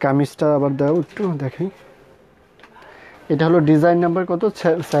 আর কামিজটা আবার দাও, একটু দেখাই। এটা হলো ডিজাইন নাম্বার কত,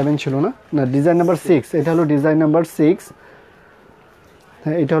 7 ছিল না, ডিজাইন নাম্বার 6। এটা হলো ডিজাইন নাম্বার 6।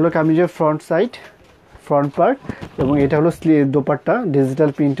 হ্যাঁ, এটা হলো কামিজের ফ্রন্ট সাইড, ফ্রন্ট পার্ট, এবং এটা হলো দোপাট্টা, ডিজিটাল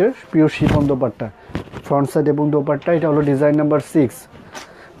প্রিন্টের pure chiffon dupatta, front side এবং দোপাট্টা। এটা হলো ডিজাইন নাম্বার 6।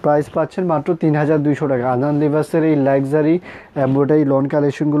 প্রাইস পাচ্ছেন মাত্র 3200 টাকা। আদান লিবাসের এই লাক্সারি এমব্রয়ডারি লন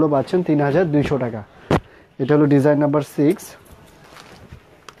কালেকশনগুলো পাচ্ছেন 3200 টাকা। এটা হলো ডিজাইন নাম্বার 6।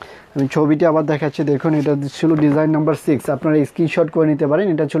 আমি ছবিটি আবার দেখাচ্ছি, দেখুন এটা ছিল ডিজাইন নাম্বার 6। আপনারা স্ক্রিনশট করে নিতে পারেন।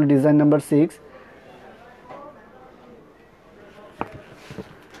 এটা ছিল ডিজাইন নাম্বার 6।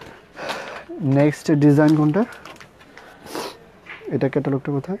 নেক্সট ডিজাইন কোনটা, এটা ক্যাটালগটা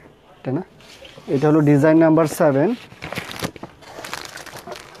কোথায়, এটা না, এটা হলো ডিজাইন নাম্বার 7।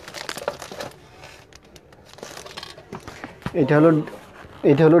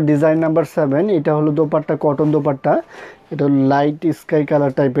 এটা হলো ডিজাইন নাম্বার 7। এটা হলো দোপাট্টা, কটন দোপাট্টা। এটা হলো লাইট স্কাই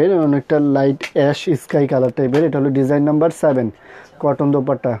কালার টাইপের, অনেকটা লাইট অ্যাশ স্কাই কালার টাইপের। এটা হলো design number 7, cotton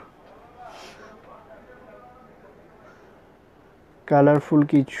dupatta. Colourful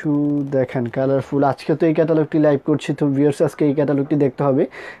কিছু দেখেন, কালারফুল। আজকে তো এই ক্যাটালগটি লাইভ করছি, তো ভিউয়ার্স আজকে এই ক্যাটালগটি দেখতে হবে।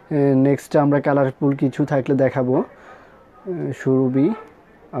 নেক্সট আমরা কালারফুল কিছু থাকলে দেখাবো। সুরভি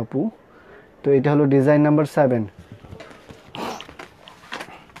আপু, তো এটা হলো ডিজাইন নাম্বার 7।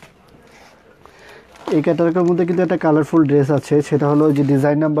 এই ক্যাটালগের মধ্যে কিন্তু একটা কালারফুল ড্রেস আছে, সেটা হলো যে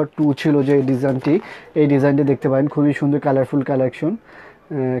ডিজাইন নাম্বার 2 ছিল যে ডিজাইনটি, এই ডিজাইনটি দেখতে পারেন, খুবই সুন্দর কালারফুল কালেকশন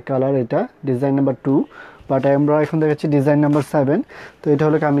কালার। এটা ডিজাইন নাম্বার 2। বাট আমরা এখন দেখাচ্ছি ডিজাইন নাম্বার 7। তো এটা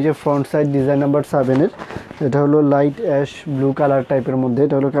হলো কামিজের ফ্রন্ট সাইড, ডিজাইন নাম্বার 7-এর। এটা হলো লাইট অ্যাশ ব্লু কালার টাইপের মধ্যে।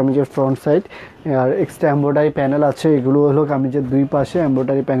 এটা হলো কামিজের ফ্রন্ট সাইড, আর এক্সট্রা এমব্রয়ডারি প্যানেল আছে। এগুলো হলো কামিজের দুই পাশে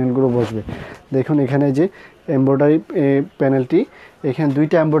এমব্রয়ডারি প্যানেলগুলো বসবে। দেখুন এখানে যে এমব্রয়ডারি প্যানেলটি, এখানে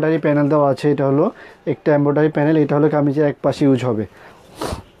দুইটা এমব্রয়ডারি প্যানেল দেওয়া আছে। এটা হলো একটা এমব্রয়ডারি প্যানেল, এটা হলো কামিজের এক পাশে ইউজ হবে।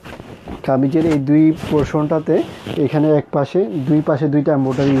 কামিজের এই দুই পোর্শনটাতে এখানে এক পাশে দুইটা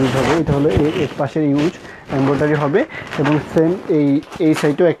এমব্রয়ডারি ইউজ হবে। এটা হলো এক পাশের ইউজ এমব্রয়ডারি হবে, এবং সেম এই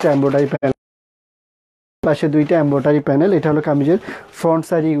সাইডেও একটা এমব্রয়ডারি প্যানেল, পাশে দুইটা এমব্রয়ডারি প্যানেল। এটা হলো কামিজের ফ্রন্ট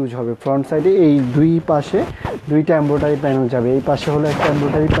সাইডে ইউজ হবে। ফ্রন্ট সাইডে এই দুই পাশে দুইটা এমব্রয়ডারি প্যানেল যাবে। এই পাশে হলো একটা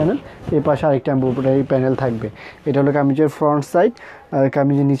এমব্রয়ডারি প্যানেল, এই পাশে আরেকটা এমব্রয়ডারি প্যানেল থাকবে। এটা হলো কামিজের ফ্রন্ট সাইড। আর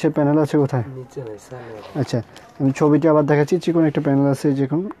কামিজের নিচে প্যানেল আছে কোথায়? আচ্ছা, আমি ছবিটি আবার দেখাচ্ছি। চিকন একটা প্যানেল আছে,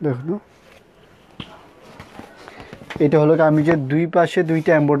 যেরকম দেখুন। এটা হলো কামিজের দুই পাশে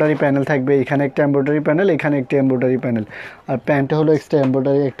দুইটা এমব্রয়ডারি প্যানেল থাকবে। এখানে একটা এমব্রয়ডারি প্যানেল, এখানে একটা এমব্রয়ডারি প্যানেল, আর প্যান্টে হলো এক্সট্রা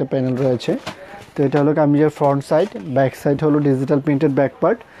এমব্রয়ডারি একটা প্যানেল রয়েছে। তো এটা হলো কামিজের ফ্রন্ট সাইড। ব্যাক সাইড হলো ডিজিটাল প্রিন্টেড ব্যাক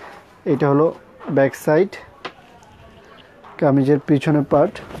পার্ট। এটা হলো ব্যাক সাইড, কামিজের পিছনের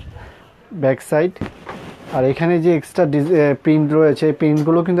পার্ট, ব্যাক সাইড। আর এখানে যে এক্সট্রা প্রিন্ট রয়েছে, এই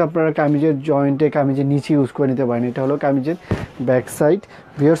প্রিন্টগুলো কিন্তু আপনারা কামিজের জয়েন্টে, কামিজের নিচে ইউজ করে নিতে পারেন। এটা হলো কামিজের ব্যাক সাইড।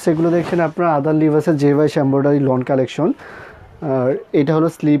 ভিউয়ার্স, এগুলো দেখছেন আপনারা আদান লিবাসের ZEBAISH এমব্রয়ডারি লন কালেকশন। আর এটা হলো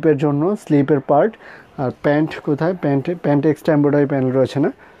স্লিপের জন্য, স্লিপের পার্ট। আর প্যান্ট কোথায়? প্যান্টে এক্সট্রা এমব্রয়ডারি প্যানেল রয়েছে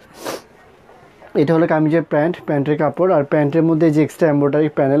না? এটা হলো কামিজের প্যান্টের কাপড়। আর প্যান্টের মধ্যে যে এক্সট্রা এমব্রয়ডারি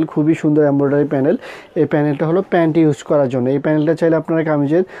প্যানেল, খুবই সুন্দর এমব্রয়ডারি প্যানেল। এই প্যানেলটা হলো প্যান্টে ইউজ করার জন্য। এই প্যানেলটা চাইলে আপনারা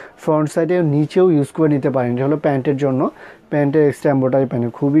কামিজের ফ্রন্ট সাইডে নিচেও ইউজ করে নিতে পারেন। এটা হলো প্যান্টের জন্য, প্যান্টের এক্সট্রা এমব্রয়ডারি প্যানেল,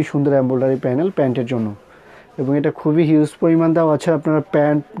 খুবই সুন্দর এমব্রয়ডারি প্যানেল প্যান্টের জন্য। এবং এটা খুবই হিউজ পরিমাণ দেওয়া আছে। আপনারা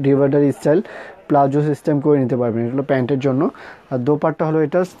pant divider style palazzo system করে নিতে পারবেন। এটা হলো প্যান্টের জন্য। আর দোপাট্টা হলো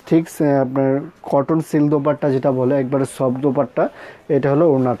এটা ঠিক আপনার কটন সিল্ক দোপাট্টা যেটা বলে, একবারে সফট দোপাট্টা। এটা হলো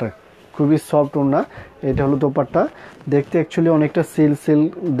ওড়নাটা, খুবই সফট ওড়না। এটা হলো দোপাট্টা। দেখতে অ্যাকচুয়ালি অনেকটা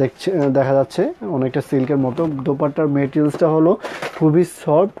দেখা যাচ্ছে, অনেকটা সিল্কের মতো। দোপাট্টার মেটেরিয়ালসটা হলো খুবই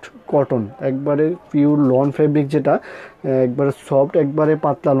সফট কটন, একবারে পিওর লন ফেব্রিক, যেটা একবারে সফট, একবারে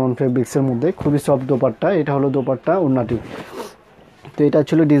পাতলা লন ফেব্রিক্সের মধ্যে, খুবই সফট দোপাট্টা। এটা হলো দোপাট্টা ওড়নাটি। তো এটা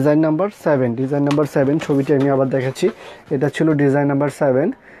ছিল ডিজাইন নাম্বার 7। ডিজাইন নাম্বার 7 ছবিটি আমি আবার দেখাচ্ছি। এটা ছিল ডিজাইন নাম্বার 7।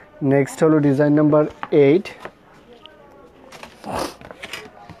 নেক্সট হলো ডিজাইন নাম্বার 8।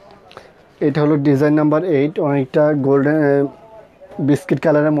 এটা হলো ডিজাইন নাম্বার 8, অনেকটা গোল্ডেন বিস্কিট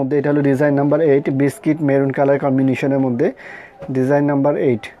কালারের মধ্যে। এটা হলো design number 8, biscuit maroon colour কম্বিনেশনের মধ্যে, ডিজাইন নাম্বার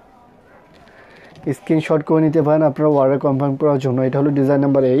 8। স্ক্রিনশট করে নিতে পারেন আপনারা অর্ডার কনফার্ম করার জন্য। এটা হলো ডিজাইন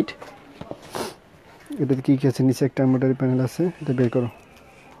নাম্বার 8। এটাতে কী কী আছে? নিচে একটা এমব্রয়ডারি প্যানেল আছে, এটা বের করো।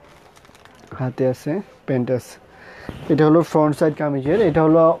 হাতে আছে, প্যান্টে আছে। এটা হলো ফ্রন্ট সাইড কামিজের। এটা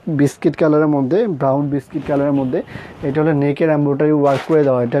হলো বিস্কিট কালারের মধ্যে, ব্রাউন বিস্কিট কালারের মধ্যে। এটা হলো নেকের এমব্রয়ডারি ওয়ার্ক করে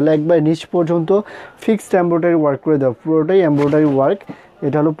দেওয়া। এটা হলো একবার নিচ পর্যন্ত ফিক্সড এমব্রয়ডারি ওয়ার্ক করে দেওয়া, পুরোটাই এমব্রয়ডারি ওয়ার্ক।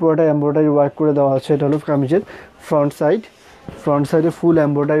 এটা হলো পুরোটাই এমব্রয়ডারি ওয়ার্ক করে দেওয়া আছে। এটা হলো কামিজের ফ্রন্ট সাইড। ফ্রন্ট সাইডে ফুল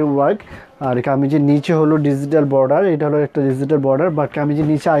এমব্রয়ডারি ওয়ার্ক। আর কামিজের নিচে হলো ডিজিটাল বর্ডার। এটা হলো একটা ডিজিটাল বর্ডার, বাট কামিজের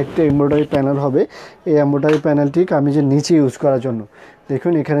নিচে আরেকটা এমব্রয়ডারি প্যানেল হবে। এই এমব্রয়ডারি প্যানেলটি কামিজের নিচে ইউজ করার জন্য।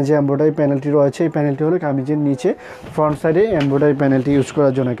 দেখুন এখানে যে এমব্রয়ডারি প্যানেলটি রয়েছে, এই প্যানেলটি হলো কামিজের নিচে, ফ্রন্ট সাইডে এমব্রয়ডারি প্যানেলটি ইউজ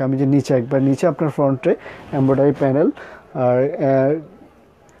করার জন্য। কামিজের নিচে, একবার নিচে আপনার ফ্রন্টে এমব্রয়ডারি প্যানেল। আর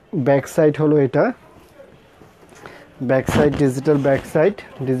ব্যাক সাইড হলো এটা, back side digital, back side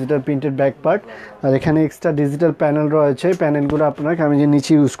digital printed back part. আর এখানে এক্সট্রা ডিজিটাল প্যানেল রয়েছে, প্যানেলগুলো আপনারা কামিজের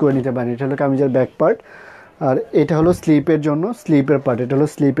নিচে ইউজ করে নিতে পারেন। এটা হলো কামিজের ব্যাক পার্ট। আর এটা হলো স্লিপের জন্য, স্লিপের পার্ট। এটা হলো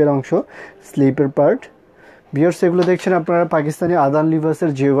স্লিপের অংশ, স্লিপের পার্ট। ভিউয়ার্স, এগুলো দেখছেন আপনারা পাকিস্তানি আদান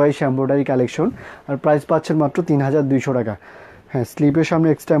লিবাসের ZEBAISH এমব্রয়ডারি কালেকশন। আর প্রাইস পাচ্ছেন মাত্র 3200 টাকা। হ্যাঁ, স্লিপের সামনে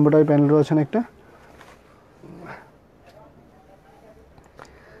এক্সট্রা এমব্রয়ডারি প্যানেল রয়েছে একটা,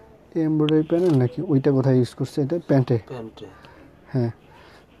 এমব্রয়ডারি প্যানেল নাকি ওইটা কোথায় ইউজ করছে? এটা প্যান্টে, হ্যাঁ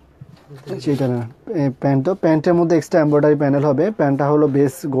সেটা না, প্যান্ট। তো প্যান্টের মধ্যে এক্সট্রা এমব্রয়ডারি প্যানেল হবে। প্যান্টটা হলো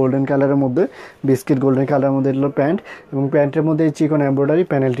বেস গোল্ডেন কালারের মধ্যে, বিস্কিট গোল্ডেন কালারের মধ্যে হলো প্যান্ট। এবং প্যান্টের মধ্যে এই চিকন এমব্রয়ডারি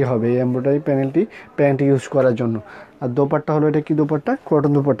প্যানেলটি হবে। এই এমব্রয়ডারি প্যানেলটি প্যান্ট ইউজ করার জন্য। আর দোপাট্টা হলো, এটা কি দোপাট্টা?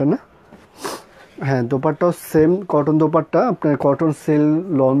 কটন দোপাট্টা না? হ্যাঁ, দোপাট্টাও সেম কটন দোপাট্টা, আপনার কটন সিল্ক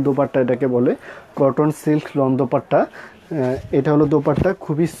লন দোপাট্টা এটাকে বলে, কটন সিল্ক লন দোপাট্টা। এটা হলো দোপাট্টা,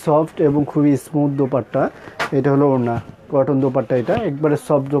 খুবই সফট এবং খুবই স্মুথ দোপাট্টা। এটা হলো ওড়না, কটন দোপাট্টা। এটা একবারে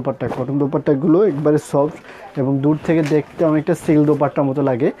সফট দোপাট্টা, কটন দোপাট্টাগুলো একবারে সফট এবং দূর থেকে দেখতে অনেকটা সিল্ক দোপাট্টার মতো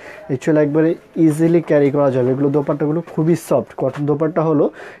লাগে। অ্যাকচুয়ালি একবারে ইজিলি ক্যারি করা যাবে। এগুলো দোপাট্টাগুলো খুবই সফট। কটন দোপাট্টা হলো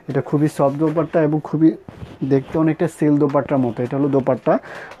এটা খুবই সফট দোপাট্টা এবং খুবই দেখতে অনেকটা সিল্ক দোপাট্টার মতো। এটা হলো দোপাট্টা।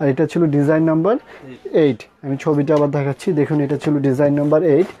 আর এটা ছিল ডিজাইন নাম্বার 8। আমি ছবিটা আবার দেখাচ্ছি, দেখুন এটা ছিল ডিজাইন নাম্বার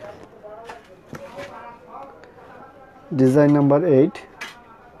 8। Design number 8।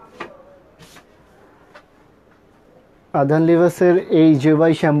 আদান লিবাসের এই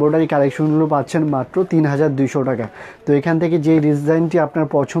জেবাইশ এমব্রয়ডারি কালেকশনগুলো পাচ্ছেন মাত্র 3200 টাকা। তো এখান থেকে যে ডিজাইনটি আপনার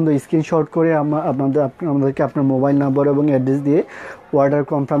পছন্দ স্ক্রিনশট করে আমাদেরকে আপনার মোবাইল নাম্বার এবং অ্যাড্রেস দিয়ে অর্ডার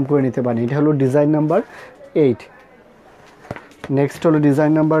কনফার্ম করে নিতে পারেন। এটা হলো ডিজাইন নাম্বার 8। নেক্সট হলো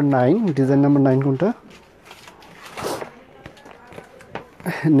ডিজাইন নাম্বার 9। ডিজাইন নাম্বার 9 কোনটা?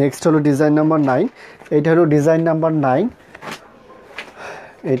 নেক্সট হলো ডিজাইন নাম্বার 9। এটা হলো ডিজাইন নাম্বার 9।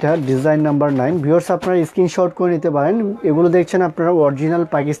 এটা ডিজাইন নাম্বার 9। ভিউয়ার্স আপনারা স্ক্রিনশট করে নিতে পারেন। এগুলো দেখছেন আপনারা original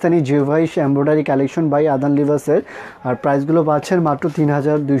Pakistani জেবাইশ embroidery collection by আদান লিবাসের, আর প্রাইসগুলো পাচ্ছেন মাত্র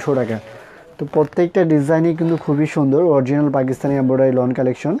 3200 টাকা। তো প্রত্যেকটা ডিজাইনই কিন্তু খুবই সুন্দর, original Pakistani embroidery loan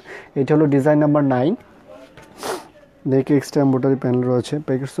collection. এটা হলো ডিজাইন নাম্বার 9। দেখে এক্সট্রা এমব্রয়ডারি প্যানেল রয়েছে,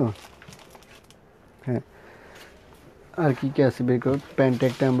 পেয়েছো? হ্যাঁ, আর কি কি আছে বের করো। প্যান্টে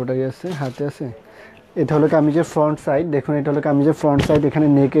একটা এমব্রয়ডারি আছে, হাতে আছে। এটা হলো কামিজের ফ্রন্ট সাইড। দেখুন এটা হলো কামিজের ফ্রন্ট সাইড। এখানে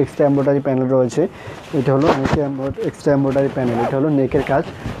নেকে এক্সট্রা এমব্রয়ডারি প্যানেল রয়েছে। এটা হলো নেকে এক্সট্রা এমব্রয়ডারি প্যানেল। এটা হলো নেকের কাজ।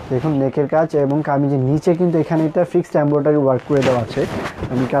 দেখুন নেকের কাজ এবং কামিজের নিচে কিন্তু এখানে এটা ফিক্সড এমব্রয়ডারি ওয়ার্ক করে দেওয়া আছে।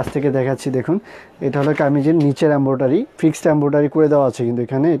 আমি কাছ থেকে দেখাচ্ছি। দেখুন এটা হলো কামিজের নিচের এমব্রয়ডারি, ফিক্সড এমব্রয়ডারি করে দেওয়া আছে, কিন্তু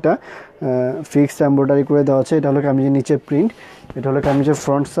এখানে এটা ফিক্সড এমব্রয়ডারি করে দেওয়া আছে। এটা হলো কামিজের নিচের প্রিন্ট। এটা হলো কামিজের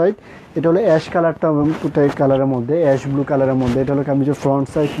ফ্রন্ট সাইড। এটা হলো অ্যাশ কালারটা কালারের মধ্যে, অ্যাশ ব্লু কালারের মধ্যে। এটা হলো কামিজের ফ্রন্ট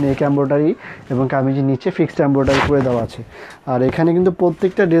সাইড, নেক এমব্রয়ডারি এবং কামিজের নিচে ফিক্সড এমব্রয়ডারি করে দেওয়া আছে। আর এখানে কিন্তু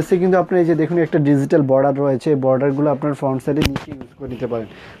প্রত্যেকটা ড্রেসে কিন্তু আপনার এই যে দেখুন একটা ডিজিটাল বর্ডার রয়েছে। এই বর্ডারগুলো আপনার ফ্রন্ট সাইডে নিচে ইউজ করে নিতে পারেন।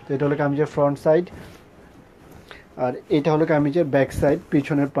 তো এটা হলো কামিজের ফ্রন্ট সাইড। আর এটা হলো কামিজের ব্যাক সাইড,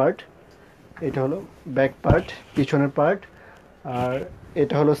 পিছনের পার্ট। এটা হলো ব্যাক পার্ট, পিছনের পার্ট। আর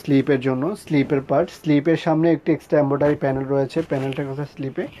এটা হলো স্লিপের জন্য, স্লিপের পার্ট। স্লিপের সামনে একটি এক্সট্রা এমব্রয়ডারি প্যানেল রয়েছে। প্যানেলটা কোথায়?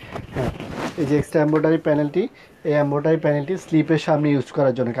 স্লিপে। হ্যাঁ, এই যে এক্সট্রা এমব্রয়ডারি প্যানেলটি, এই এমব্রয়ডারি প্যানেলটি স্লিপের সামনে ইউজ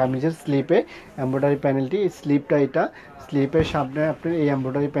করার জন্য। কামিজের স্লিপে এমব্রয়ডারি প্যানেলটি, স্লিপটা এটা, স্লিপের সামনে আপনি এই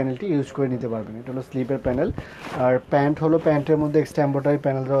এমব্রয়ডারি প্যানেলটি ইউজ করে নিতে পারবেন। এটা হলো স্লিপের প্যানেল। আর প্যান্ট হলো, প্যান্টের মধ্যে এক্সট্রা এমব্রয়ডারি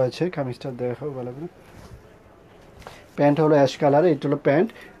প্যানেল রয়েছে। কামিজটা দেখাও ভালো করে। প্যান্ট হলো অ্যাশ কালার। এটা হলো প্যান্ট।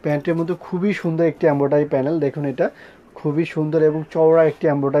 প্যান্টের মধ্যে খুবই সুন্দর একটি এমব্রয়ডারি প্যানেল। দেখুন এটা খুবই সুন্দর এবং চওড়া একটি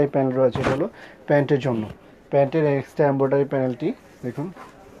এমব্রয়ডারি প্যানেল রয়েছে। এটা হলো প্যান্টের জন্য, প্যান্টের এক্সট্রা এমব্রয়ডারি প্যানেলটি। দেখুন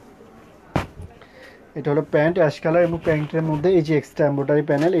এটা হলো প্যান্ট অ্যাশ কালার এবং প্যান্টের মধ্যে এই যে এক্সট্রা এমব্রয়ডারি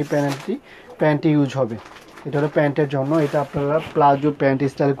প্যানেল, এই প্যানেলটি প্যান্টে ইউজ হবে। এটা হলো প্যান্টের জন্য। এটা আপনারা প্লাজো প্যান্ট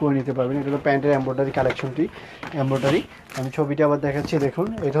স্টাইল করে নিতে পারবেন। এটা হলো প্যান্টের এমব্রয়ডারি কালেকশনটি, এমব্রয়ডারি। আমি ছবিটা আবার দেখাচ্ছি। দেখুন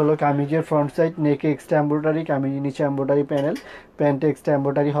এটা হলো কামিজের ফ্রন্ট সাইড, নেকে এক্সট্রা এমব্রয়ডারি, কামিজের নিচে এমব্রয়ডারি প্যানেল, প্যান্টে এক্সট্রা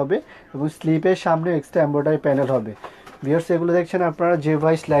এমব্রয়ডারি হবে এবং স্লিপের সামনে এক্সট্রা এমব্রয়ডারি প্যানেল হবে। ভিউয়ার্স এগুলো দেখছেন আপনারা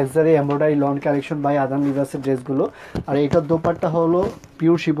জেবাইশ luxury embroidery loan collection by আদান লিবাসের ড্রেসগুলো। আর এটার দোপাট্টা হলো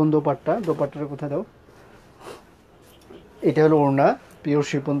পিওর শিফন দোপাট্টা। দোপাট্টাটা কোথায় দাও? এটা হলো ওড়না, পিওর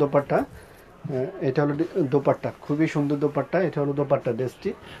শিফন দোপাট্টা। এটা হলো দোপাট্টা, খুবই সুন্দর দোপাট্টা। এটা হলো দোপাট্টা, ড্রেসটি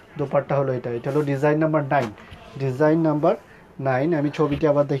দোপাট্টা হলো এটা। এটা হলো ডিজাইন নাম্বার 9। ডিজাইন নাম্বার 9 আমি ছবিটি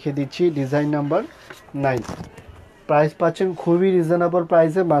আবার দেখিয়ে দিচ্ছি। Design number 9। প্রাইস পাচ্ছেন খুবই রিজনেবল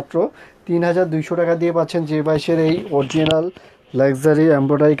প্রাইসে, মাত্র 3200 টাকা দিয়ে পাচ্ছেন জেবাইশের এই অরিজিনাল লাক্সারি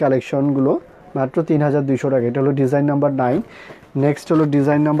এমব্রয়ডারি কালেকশনগুলো মাত্র 3200 টাকা। এটা হলো ডিজাইন নাম্বার 9। নেক্সট হলো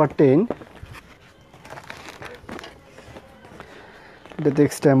ডিজাইন নাম্বার 10। এটাতে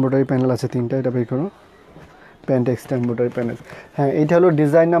এক্সট্রা এমব্রয়ডারি প্যানেল আছে 3টা। এটা বের করো। Pant extra embroidery panel. হ্যাঁ, এটা হলো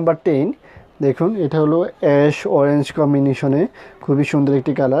ডিজাইন নাম্বার 10। দেখুন এটা হলো অ্যাশ অরেঞ্জ কম্বিনেশনে, খুবই সুন্দর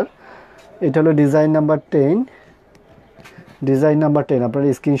একটি কালার। এটা হলো ডিজাইন নাম্বার 10। ডিজাইন নাম্বার 10 আপনারা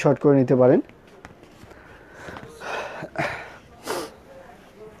স্ক্রিনশট করে নিতে পারেন।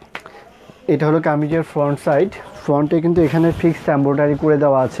 এটা হলো কামিজের ফ্রন্ট সাইড। ফ্রন্টে কিন্তু এখানে ফিক্সড এমব্রয়ডারি করে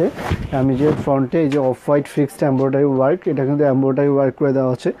দেওয়া আছে। কামিজের ফ্রন্টে এই যে off white fixed embroidery work, এটা কিন্তু এমব্রয়ডারি ওয়ার্ক করে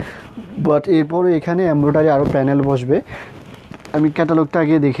দেওয়া আছে। বাট এরপরে এখানে এমব্রয়ডারি আরও প্যানেল বসবে। আমি ক্যাটালগটা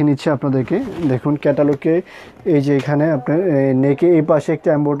আগে দেখে নিচ্ছি আপনাদেরকে। দেখুন ক্যাটালগে এই যে এখানে আপনার নেকে এই পাশে একটা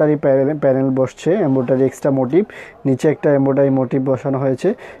এমব্রয়ডারি প্যানেল বসছে, এমব্রয়ডারি এক্সট্রা মোটিভ, নিচে একটা এমব্রয়ডারি মোটিভ বসানো হয়েছে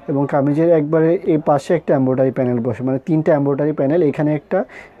এবং কামিজের একবারে এই পাশে একটা এমব্রয়ডারি প্যানেল বসে, মানে 3টা এমব্রয়ডারি প্যানেল, এখানে একটা,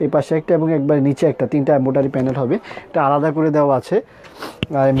 এই পাশে একটা এবং একবারে নিচে একটা, 3টা এমব্রয়ডারি প্যানেল হবে। এটা আলাদা করে দেওয়া আছে।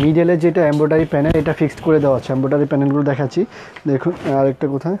 আর মিডলে যেটা এমব্রয়ডারি প্যানেল এটা ফিক্সড করে দেওয়া আছে। এমব্রয়ডারি প্যানেলগুলো দেখাচ্ছি। দেখুন আরেকটা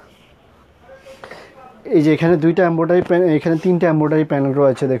কোথায়, এই যে এখানে 2টা এমব্রয়ডারি প্যানেল, এখানে 3টা এমব্রয়ডারি প্যানেল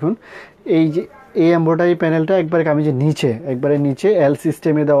রয়েছে। দেখুন এই যে এই এমব্রয়ডারি প্যানেলটা একবারে কামিজের নিচে, একবারে নিচে এল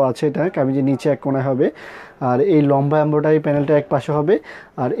সিস্টেমে দেওয়া আছে। এটা কামিজের নিচে এক কোণায় হবে। আর এই লম্বা এমব্রয়ডারি প্যানেলটা এক পাশে হবে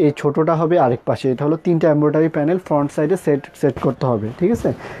আর এই ছোটোটা হবে আরেক পাশে। এটা হলো 3টা এমব্রয়ডারি প্যানেল ফ্রন্ট সাইডে সেট করতে হবে, ঠিক আছে।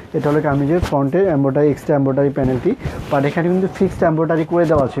 এটা হলো কামিজের ফ্রন্টের এমব্রয়ডারি এক্সট্রা এমব্রয়ডারি প্যানেলটি। বাট এখানে কিন্তু ফিক্সড এমব্রয়ডারি করে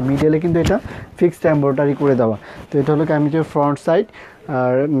দেওয়া আছে, মিডলে কিন্তু এটা ফিক্সড এমব্রয়ডারি করে দেওয়া। তো এটা হলো কামিজের ফ্রন্ট সাইড।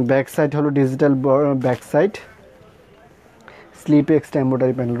 আর ব্যাক সাইড হলো ডিজিটাল ব্যাক সাইড। স্লিপে এক্সট্রা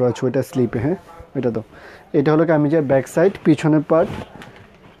এমব্রয়ডারি প্যানেল রয়েছে, ওইটা স্লিপে, হ্যাঁ ওইটা তো। এটা হলো কামিজের ব্যাক সাইড, পিছনের পার্ট,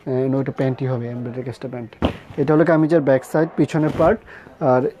 ওইটা প্যান্টই হবে এমব্রয়ডারি কাজটা প্যান্ট। এটা হলো কামিজের ব্যাক সাইড, পিছনের পার্ট।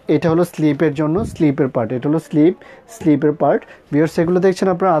 আর এটা হলো স্লিপের জন্য স্লিপের পার্ট, এটা হলো স্লিপের পার্ট। ভিউয়ার্স এগুলো দেখছেন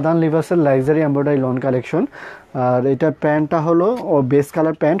আপনারা আদান লিবাসের লাক্সারি এমব্রয়ডারি লন কালেকশন। আর এটা প্যান্টটা হলো বেস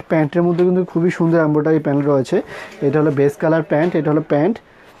কালার প্যান্ট, প্যান্টের মধ্যে কিন্তু খুবই সুন্দর এমব্রয়ডারি প্যানেল রয়েছে। এটা হলো বেস কালার প্যান্ট, এটা হলো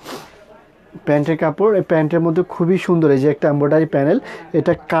প্যান্টের কাপড়। এই প্যান্টের মধ্যে খুবই সুন্দর এই যে একটা এমব্রয়ডারি প্যানেল,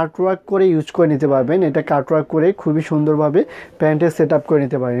 এটা কাটওয়ার্ক করে ইউজ করে নিতে পারবেন, এটা কাটওয়ার্ক করে খুবই সুন্দরভাবে প্যান্টের সেট আপ করে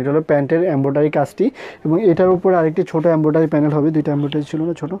নিতে পারেন। এটা হলো প্যান্টের এমব্রয়ডারি কাজটি, এবং এটার উপরে আরেকটি ছোটো এমব্রয়ডারি প্যানেল হবে, দুইটা এমব্রয়ডারি ছিল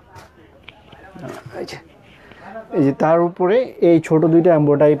না ছোটো, এই যে তার উপরে এই ছোট দুইটা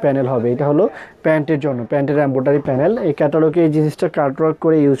এমব্রয়ডারি প্যানেল হবে। এটা হলো প্যান্টের জন্য, প্যান্টের এমব্রয়ডারি প্যানেল। এই ক্যাটালগে এই জিনিসটা কাটওয়ার্ক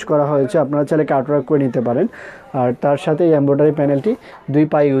করে ইউজ করা হয়েছে, আপনারা চাইলে কাটওয়ার্ক করে নিতে পারেন। আর তার সাথে এই এমব্রয়ডারি প্যানেলটি 2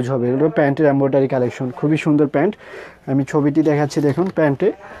 পায়ে ইউজ হবে। এগুলো প্যান্টের এমব্রয়ডারি কালেকশন, খুবই সুন্দর প্যান্ট। আমি ছবিটি দেখাচ্ছি দেখুন, প্যান্টে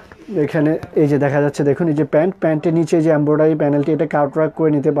এখানে এই যে দেখা যাচ্ছে দেখুন, এই যে প্যান্টের নিচে যে এমব্রয়ডারি প্যানেলটি, এটা কাটওয়ার্ক করে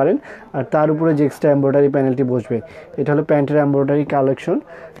নিতে পারেন। আর তার উপরে যে এক্সট্রা এমব্রয়ডারি প্যানেলটি বসবে, এটা হলো প্যান্টের এমব্রয়ডারি কালেকশন।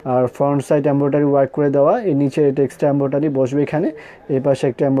 আর ফ্রন্ট সাইড এমব্রয়ডারি ওয়ার্ক করে দেওয়া, এর নিচে এটা এক্সট্রা এমব্রয়ডারি বসবে এখানে, এই পাশে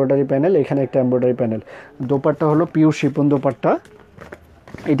একটা এমব্রয়ডারি প্যানেল, এখানে একটা এমব্রয়ডারি প্যানেল। দোপাট্টা হলো পিওর শিপন দোপাট্টা।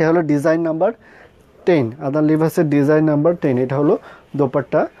 এটা হলো ডিজাইন নাম্বার 10, আদান লিবাসের ডিজাইন নাম্বার 10। এটা হলো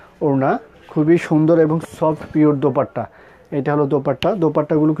দোপাট্টা, ওড়না খুবই সুন্দর এবং সফট পিওর দোপাট্টা। এটা হলো দোপাট্টা,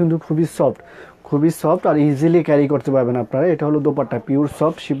 দোপাট্টাগুলো কিন্তু খুবই সফট আর ইজিলি ক্যারি করতে পারবেন আপনারা। এটা হলো দোপাট্টা, পিওর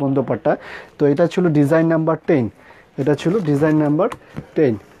সফট শিপন দোপাট্টা। তো এটা ছিল ডিজাইন নাম্বার 10, এটা ছিল ডিজাইন নাম্বার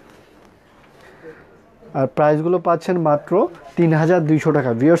 10। আর প্রাইসগুলো পাচ্ছেন মাত্র 3200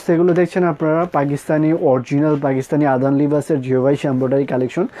 টাকা। ভিউয়ার্স এগুলো দেখছেন আপনারা পাকিস্তানি, অরিজিনাল পাকিস্তানি আদান লিবাসের ZEBAISH এমব্রয়ডারি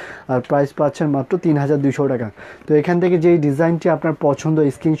কালেকশন। আর প্রাইস পাচ্ছেন মাত্র 3200 টাকা। তো এখান থেকে যেই ডিজাইনটি আপনার পছন্দ,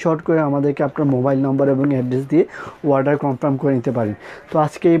 স্ক্রিনশট করে আমাদেরকে আপনার মোবাইল নাম্বার এবং অ্যাড্রেস দিয়ে অর্ডার কনফার্ম করে নিতে পারেন। তো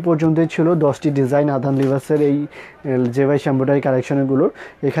আজকে এই পর্যন্তই ছিল 10টি ডিজাইন আদান লিবাসের এই ZEBAISH এমব্রয়ডারি কালেকশনগুলোর।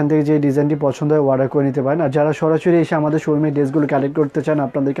 এখান থেকে যে ডিজাইনটি পছন্দ হয় অর্ডার করে নিতে পারেন। আর যারা সরাসরি এসে আমাদের শোরুমের ড্রেসগুলো কালেক্ট করতে চান,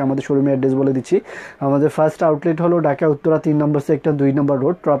 আপনাদেরকে আমাদের শোরুমের অ্যাড্রেস বলে দিচ্ছি। আমাদের ফার্স্ট আউটলেট হলো ঢাকা উত্তরা 3 নম্বর সেক্টর 2 নম্বর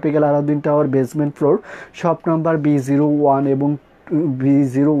road, tropical Alauddin tower basement floor, shop number B01 এবং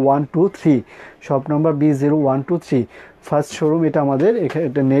B0123, shop number B0123 first showroom. এটা আমাদের এখানে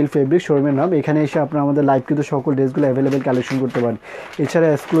এটা নেইল ফেব্রিক শোরুমের নাম। এখানে এসে আপনারা আমাদের লাইভ কিন্তু সকল ড্রেসগুলো অ্যাভেলেবেল কালেকশন করতে পারেন। এছাড়া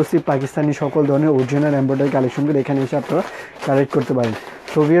এক্সক্লুসিভ পাকিস্তানি সকল ধরনের অরিজিনাল এমব্রয়ডারি কালেকশনগুলো এখানে এসে আপনারা কালেক্ট করতে পারেন।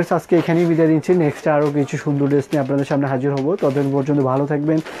 তো ভিউয়ার্স আজকে এখানেই বিদায় নিচ্ছি, নেক্সট আরও কিছু সুন্দর ড্রেস নিয়ে আপনাদের সামনে হাজির হব। ততদিন পর্যন্ত ভালো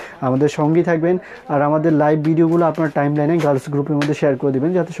থাকবেন, আমাদের সঙ্গী থাকবেন। আর আমাদের লাইভ ভিডিওগুলো আপনার টাইম লাইনে গার্লস গ্রুপের মধ্যে শেয়ার করে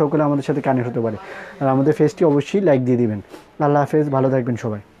দেবেন, যাতে সকলে আমাদের সাথে কানেক্ট হতে পারে। আর আমাদের ফেসটি অবশ্যই লাইক দিয়ে দিবেন। আল্লাহ হাফেজ, ভালো থাকবেন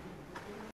সবাই।